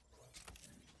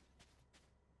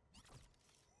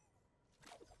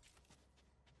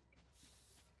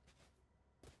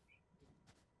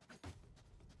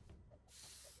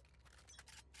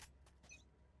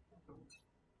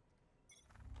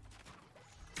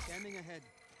 Scanning ahead.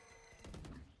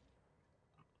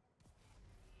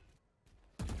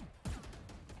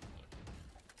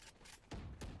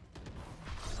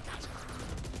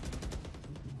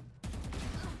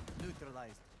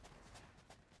 Neutralized.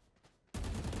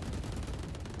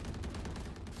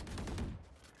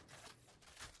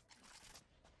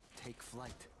 Take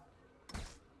flight.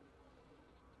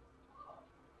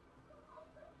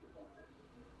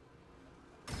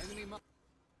 Enemy mark.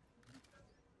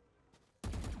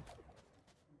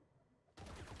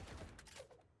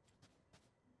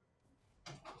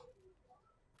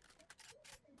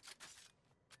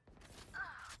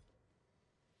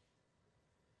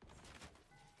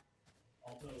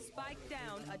 Spike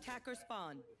down. Attacker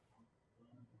spawn.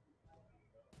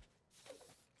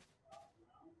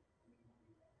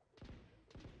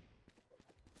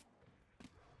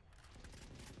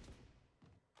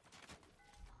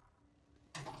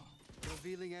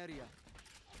 Revealing area.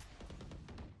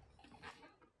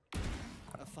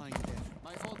 A fine death.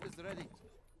 My ult is ready.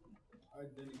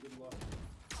 Alright, Denny, good luck.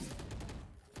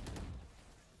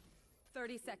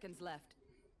 30 seconds left.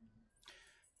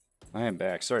 I am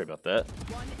back. Sorry about that.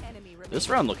 One enemy remaining. This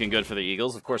round looking good for the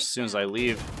Eagles. Of course, as soon as I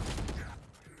leave.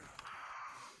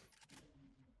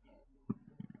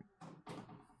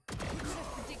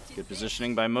 Good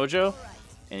positioning by Mojo.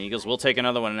 And Eagles will take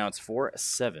another one. And now it's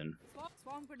 4-7.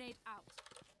 Swarm grenade out.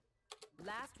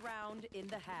 Last round in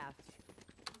the half.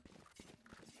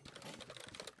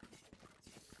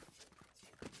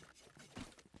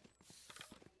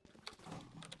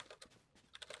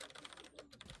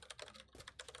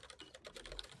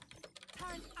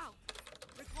 Turret out.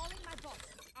 Recalling my boss.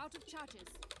 Out of charges.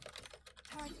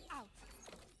 Turret out.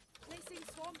 Placing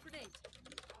swarm grenade.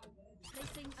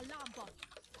 Placing alarm bot.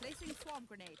 Placing swarm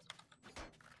grenade.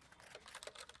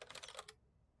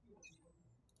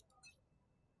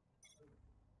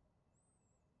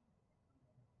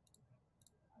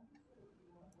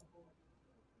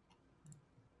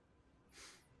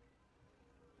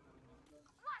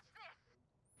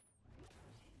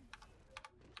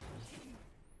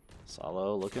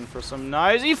 Solo looking for some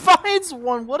knives. He finds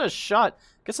one. What a shot.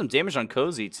 Get some damage on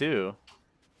Cozy, too.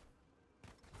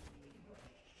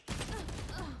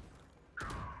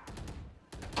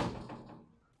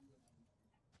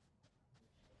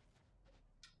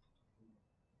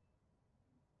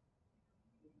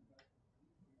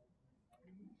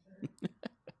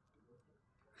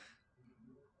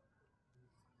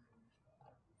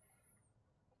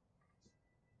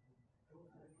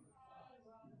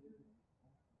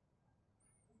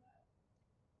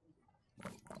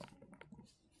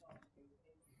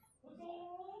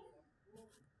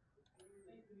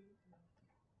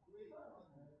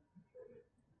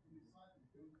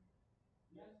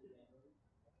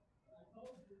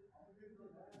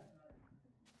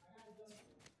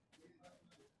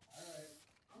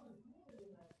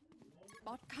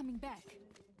 Bot coming back.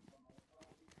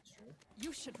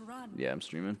 You should run. Yeah, I'm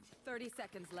streaming. 30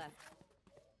 seconds left.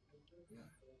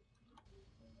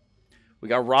 We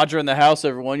got Roger in the house,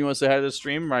 everyone. You want to say hi to the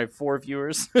stream? My 4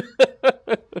 viewers.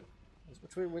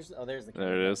 Oh, there's the camera.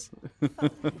 There it is.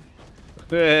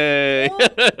 Hey!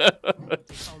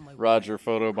 Roger,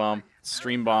 photo bomb.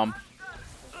 Stream bomb.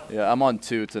 Yeah, I'm on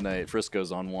 2 tonight.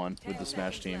 Frisco's on 1 with the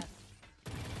Smash team.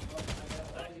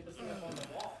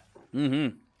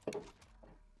 Mm-hmm.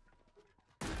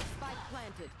 Spike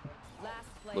planted. Last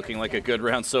player Looking like a good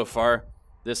round so far.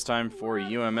 This time for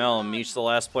UML. Meech, the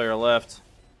last player left.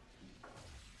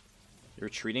 You're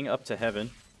retreating up to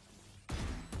heaven.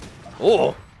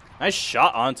 Oh! Nice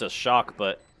shot onto Shock,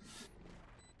 but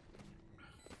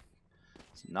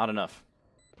it's not enough.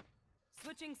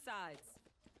 Switching sides.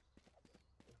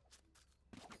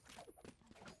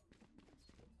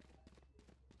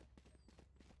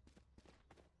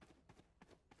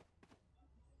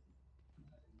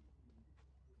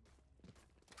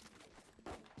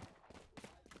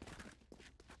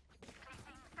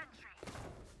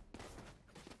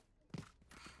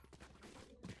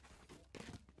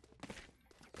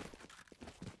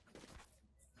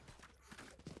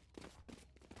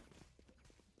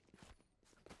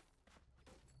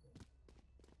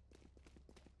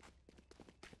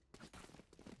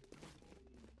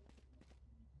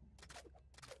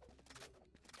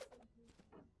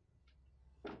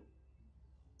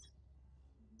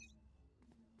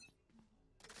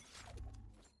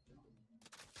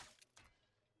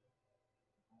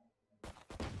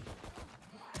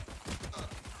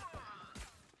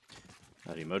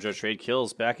 Howdy, Mojo trade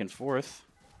kills back and forth.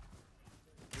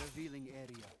 Revealing area.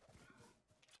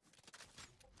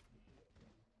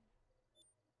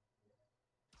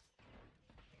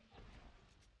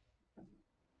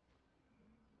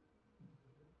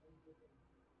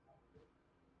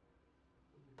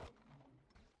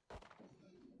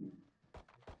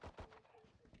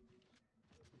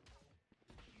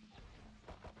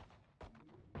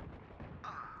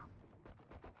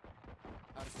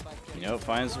 You know,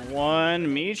 finds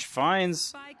one. Meech finds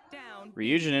Spike down.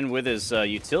 Ryujin with his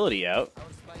utility out.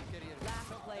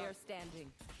 Last player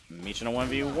standing. Meech in a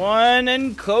 1v1,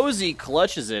 and Cozy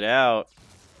clutches it out.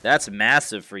 That's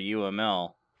massive for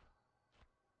UML.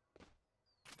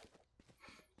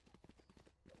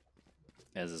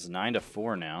 As it's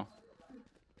 9-4 now.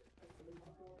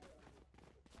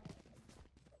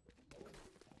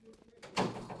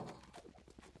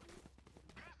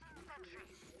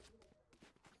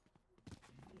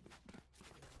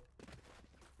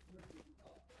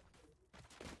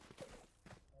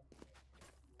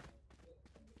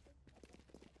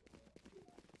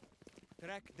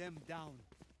 Track them down.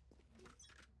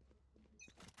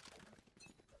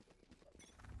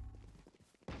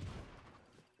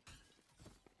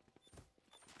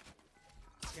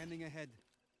 Scanning ahead.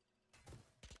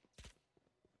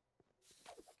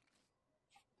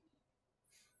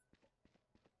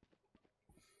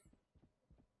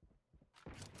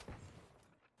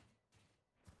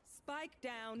 Spike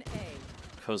down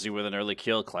A. Cozy with an early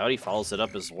kill. Cloudy follows it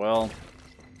up as well.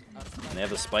 And they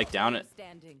have a spike down it.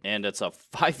 Standing. And it's a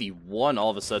 5v1 all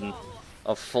of a sudden.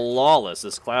 A flawless.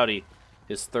 This Cloudy,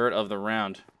 his 3rd of the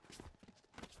round.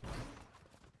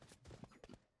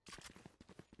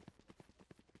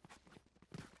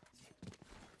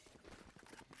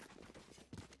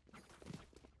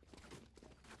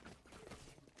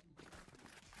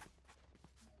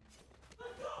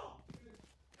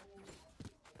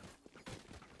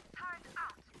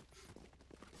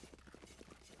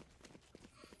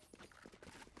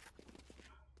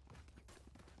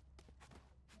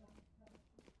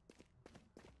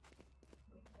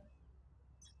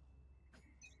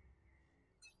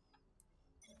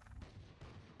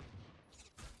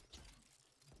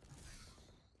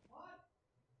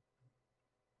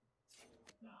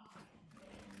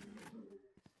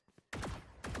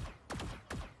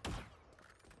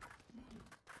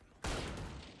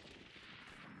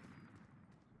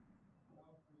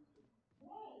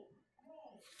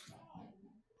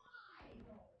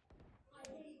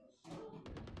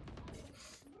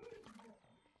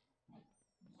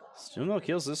 Still no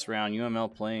kills this round.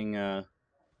 UML playing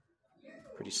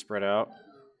pretty spread out.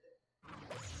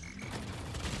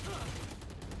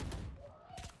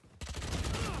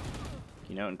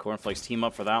 KeyNote and Cornflakess team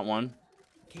up for that one.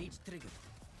 Cage trigger.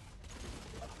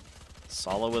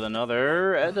 Solo with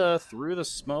another. Edda through the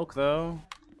smoke though.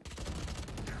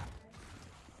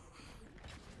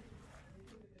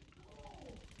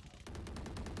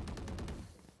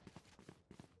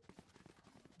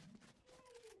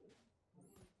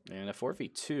 a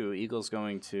 4v2, Eagle's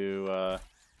going to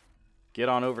get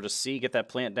on over to C, get that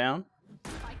plant down.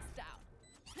 Spikes down.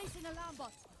 Placing alarm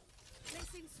bot.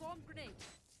 Placing swarm grenade.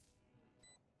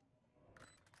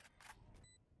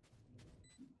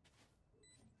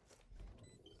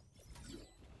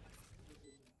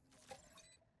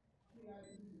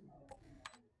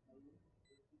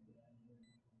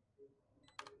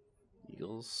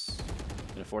 Eagles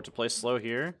can afford to play slow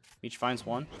here. Meech finds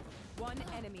one. One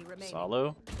enemy remaining.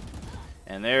 Solo.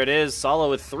 And there it is. Solo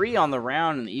with 3 on the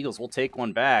round, and the Eagles will take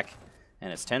one back.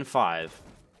 And it's 10-5.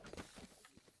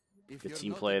 If Good you're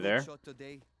team not play a good there. shot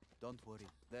today, don't worry.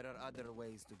 There are other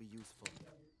ways to be useful.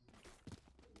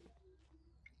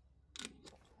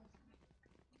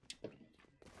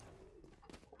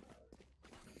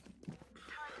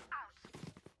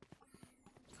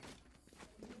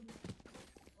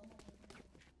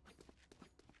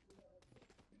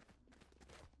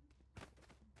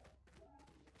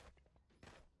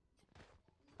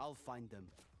 I'll find them.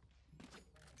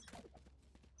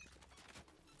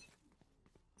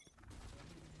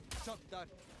 Shock dart.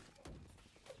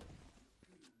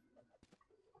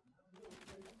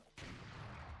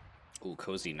 Ooh,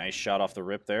 Cozy, nice shot off the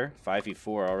rip there.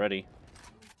 5v4 already.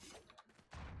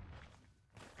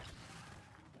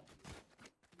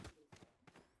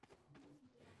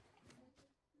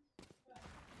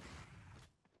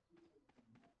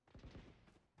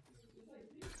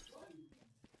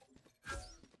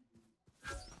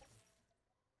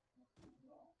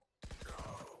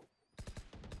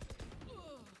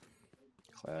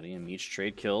 Cloudy and Meech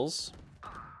trade kills.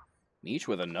 Meech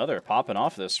with another popping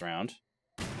off this round.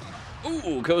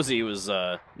 Ooh, Cozy was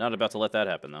not about to let that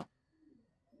happen, though.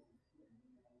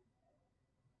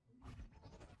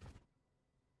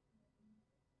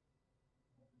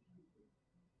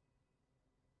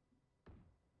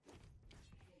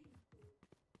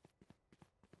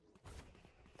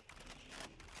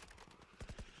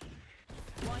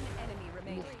 One enemy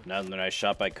remaining. Another nice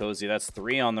shot by Cozy. That's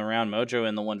 3 on the round. Mojo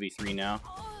in the 1v3 now.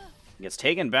 Gets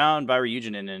taken down by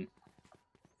Ryujin.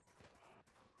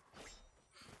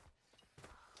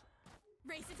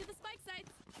 Race into the spike site.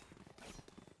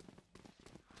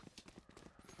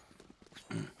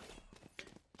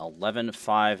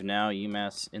 11-5 now.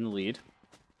 UMass in the lead.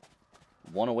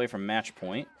 1 away from match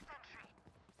point.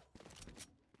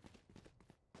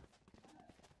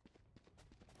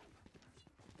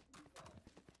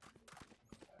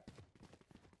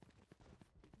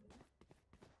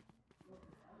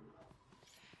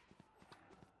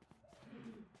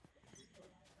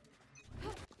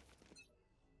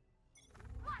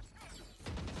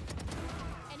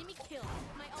 Enemy killed.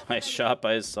 My ult Nice ready. shot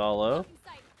by Solo. Blocking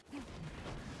sight.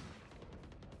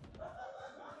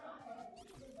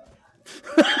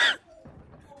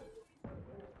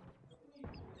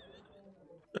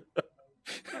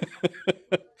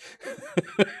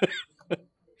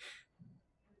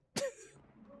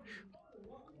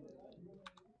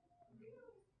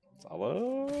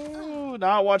 Solo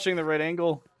not watching the right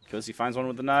angle. Cozy finds one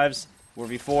with the knives.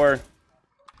 4v4.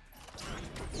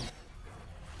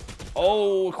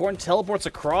 Oh, Corn teleports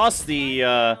across the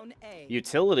Down A.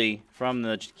 utility from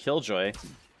the Killjoy.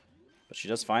 But she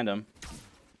does find him.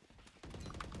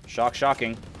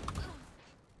 Shocking.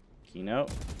 Keynote.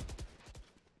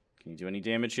 Can you do any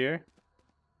damage here?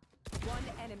 One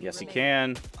enemy Yes, he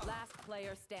remaining. can. Last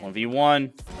player standing.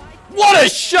 1v1. What a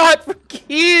shot for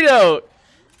Keynote!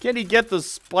 Can he get the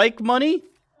spike money?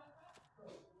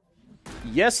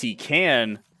 Yes, he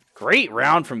can. Great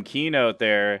round from Keynote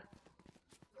there.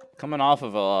 Coming off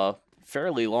of a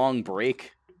fairly long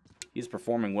break. He's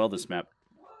performing well this map.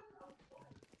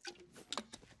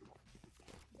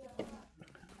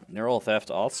 Neural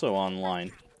Theft also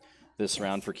online this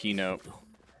round for Keynote.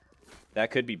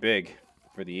 That could be big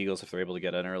for the Eagles if they're able to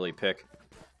get an early pick.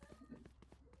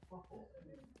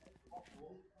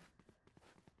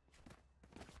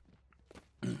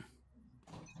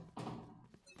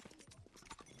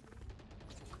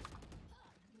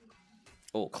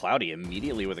 Oh, Cloudy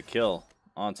immediately with a kill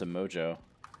onto Mojo.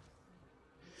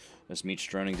 This Meech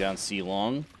droning down C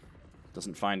long.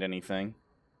 Doesn't find anything.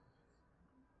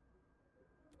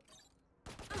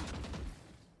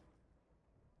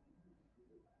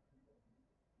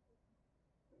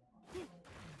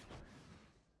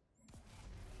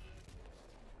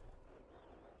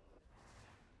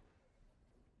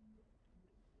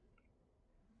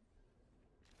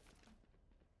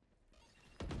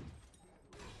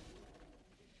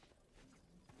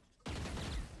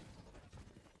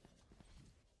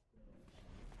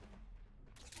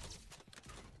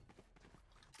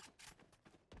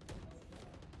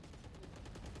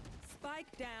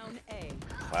 Spike down A.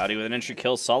 Cloudy with an entry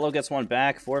kill. Solo gets one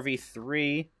back.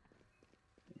 4v3.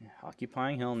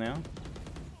 Occupying Hill now.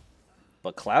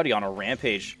 But Cloudy on a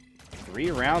rampage.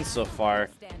 3 rounds so far.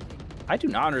 I do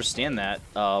not understand that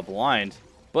blind.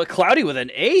 But Cloudy with an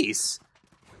ace.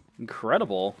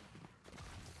 Incredible.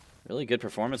 Really good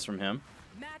performance from him.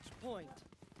 Match point.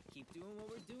 Keep doing what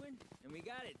we're doing, and we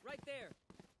got it right there.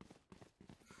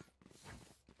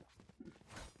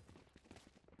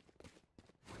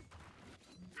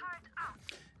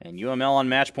 And UML on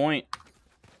match point.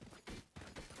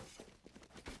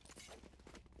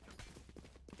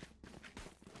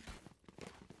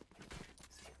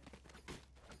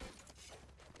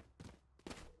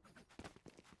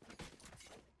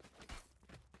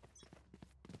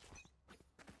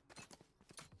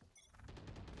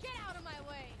 Get out of my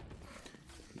way.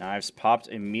 Knives popped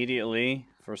immediately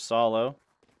for Solo.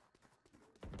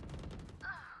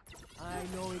 I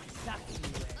know exactly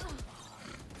where.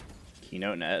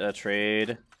 Keynote and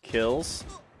trade kills.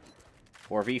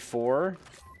 4v4.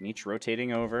 Meech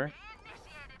rotating over.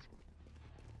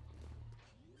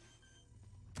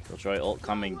 Killjoy ult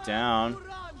coming down.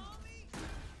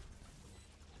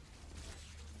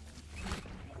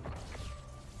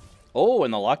 Oh,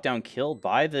 and the lockdown killed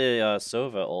by the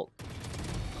Sova ult.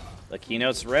 The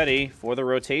Keynote's ready for the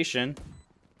rotation.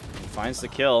 Finds the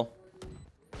kill.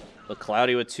 But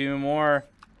Cloudy with 2 more.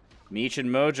 Meech and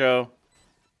Mojo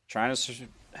trying to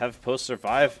have Post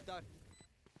survive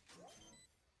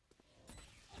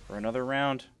for another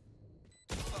round.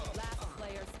 Last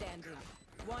player standing.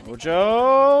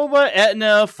 Mojo, but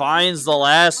Etna finds the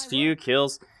last few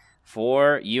kills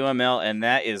for UML, and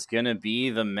that is going to be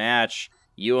the match.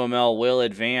 UML will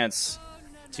advance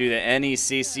to the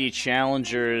NECC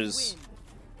Challengers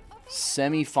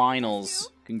semifinals.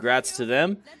 Congrats to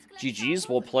them. GG's,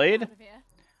 well played.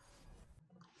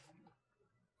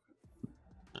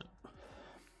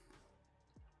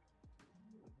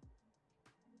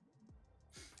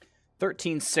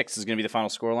 13-6 is going to be the final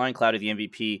scoreline. Cloudy the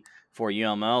MVP for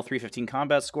UML. 315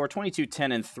 combat score.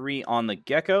 22-10 and 3 on the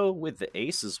Gecko with the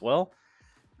ace as well.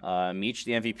 Meech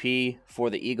the MVP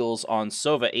for the Eagles on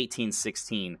Sova.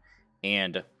 18-16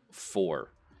 and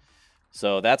 4.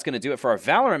 So that's going to do it for our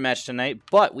Valorant match tonight.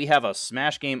 But we have a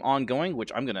Smash game ongoing,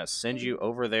 which I'm going to send you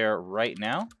over there right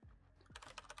now.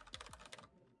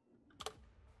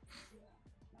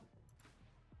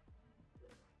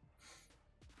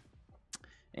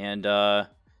 And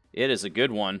it is a good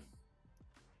one.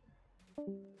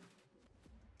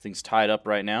 Things tied up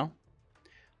right now.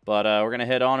 But we're going to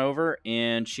head on over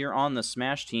and cheer on the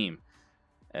Smash team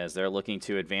as they're looking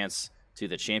to advance to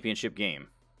the championship game.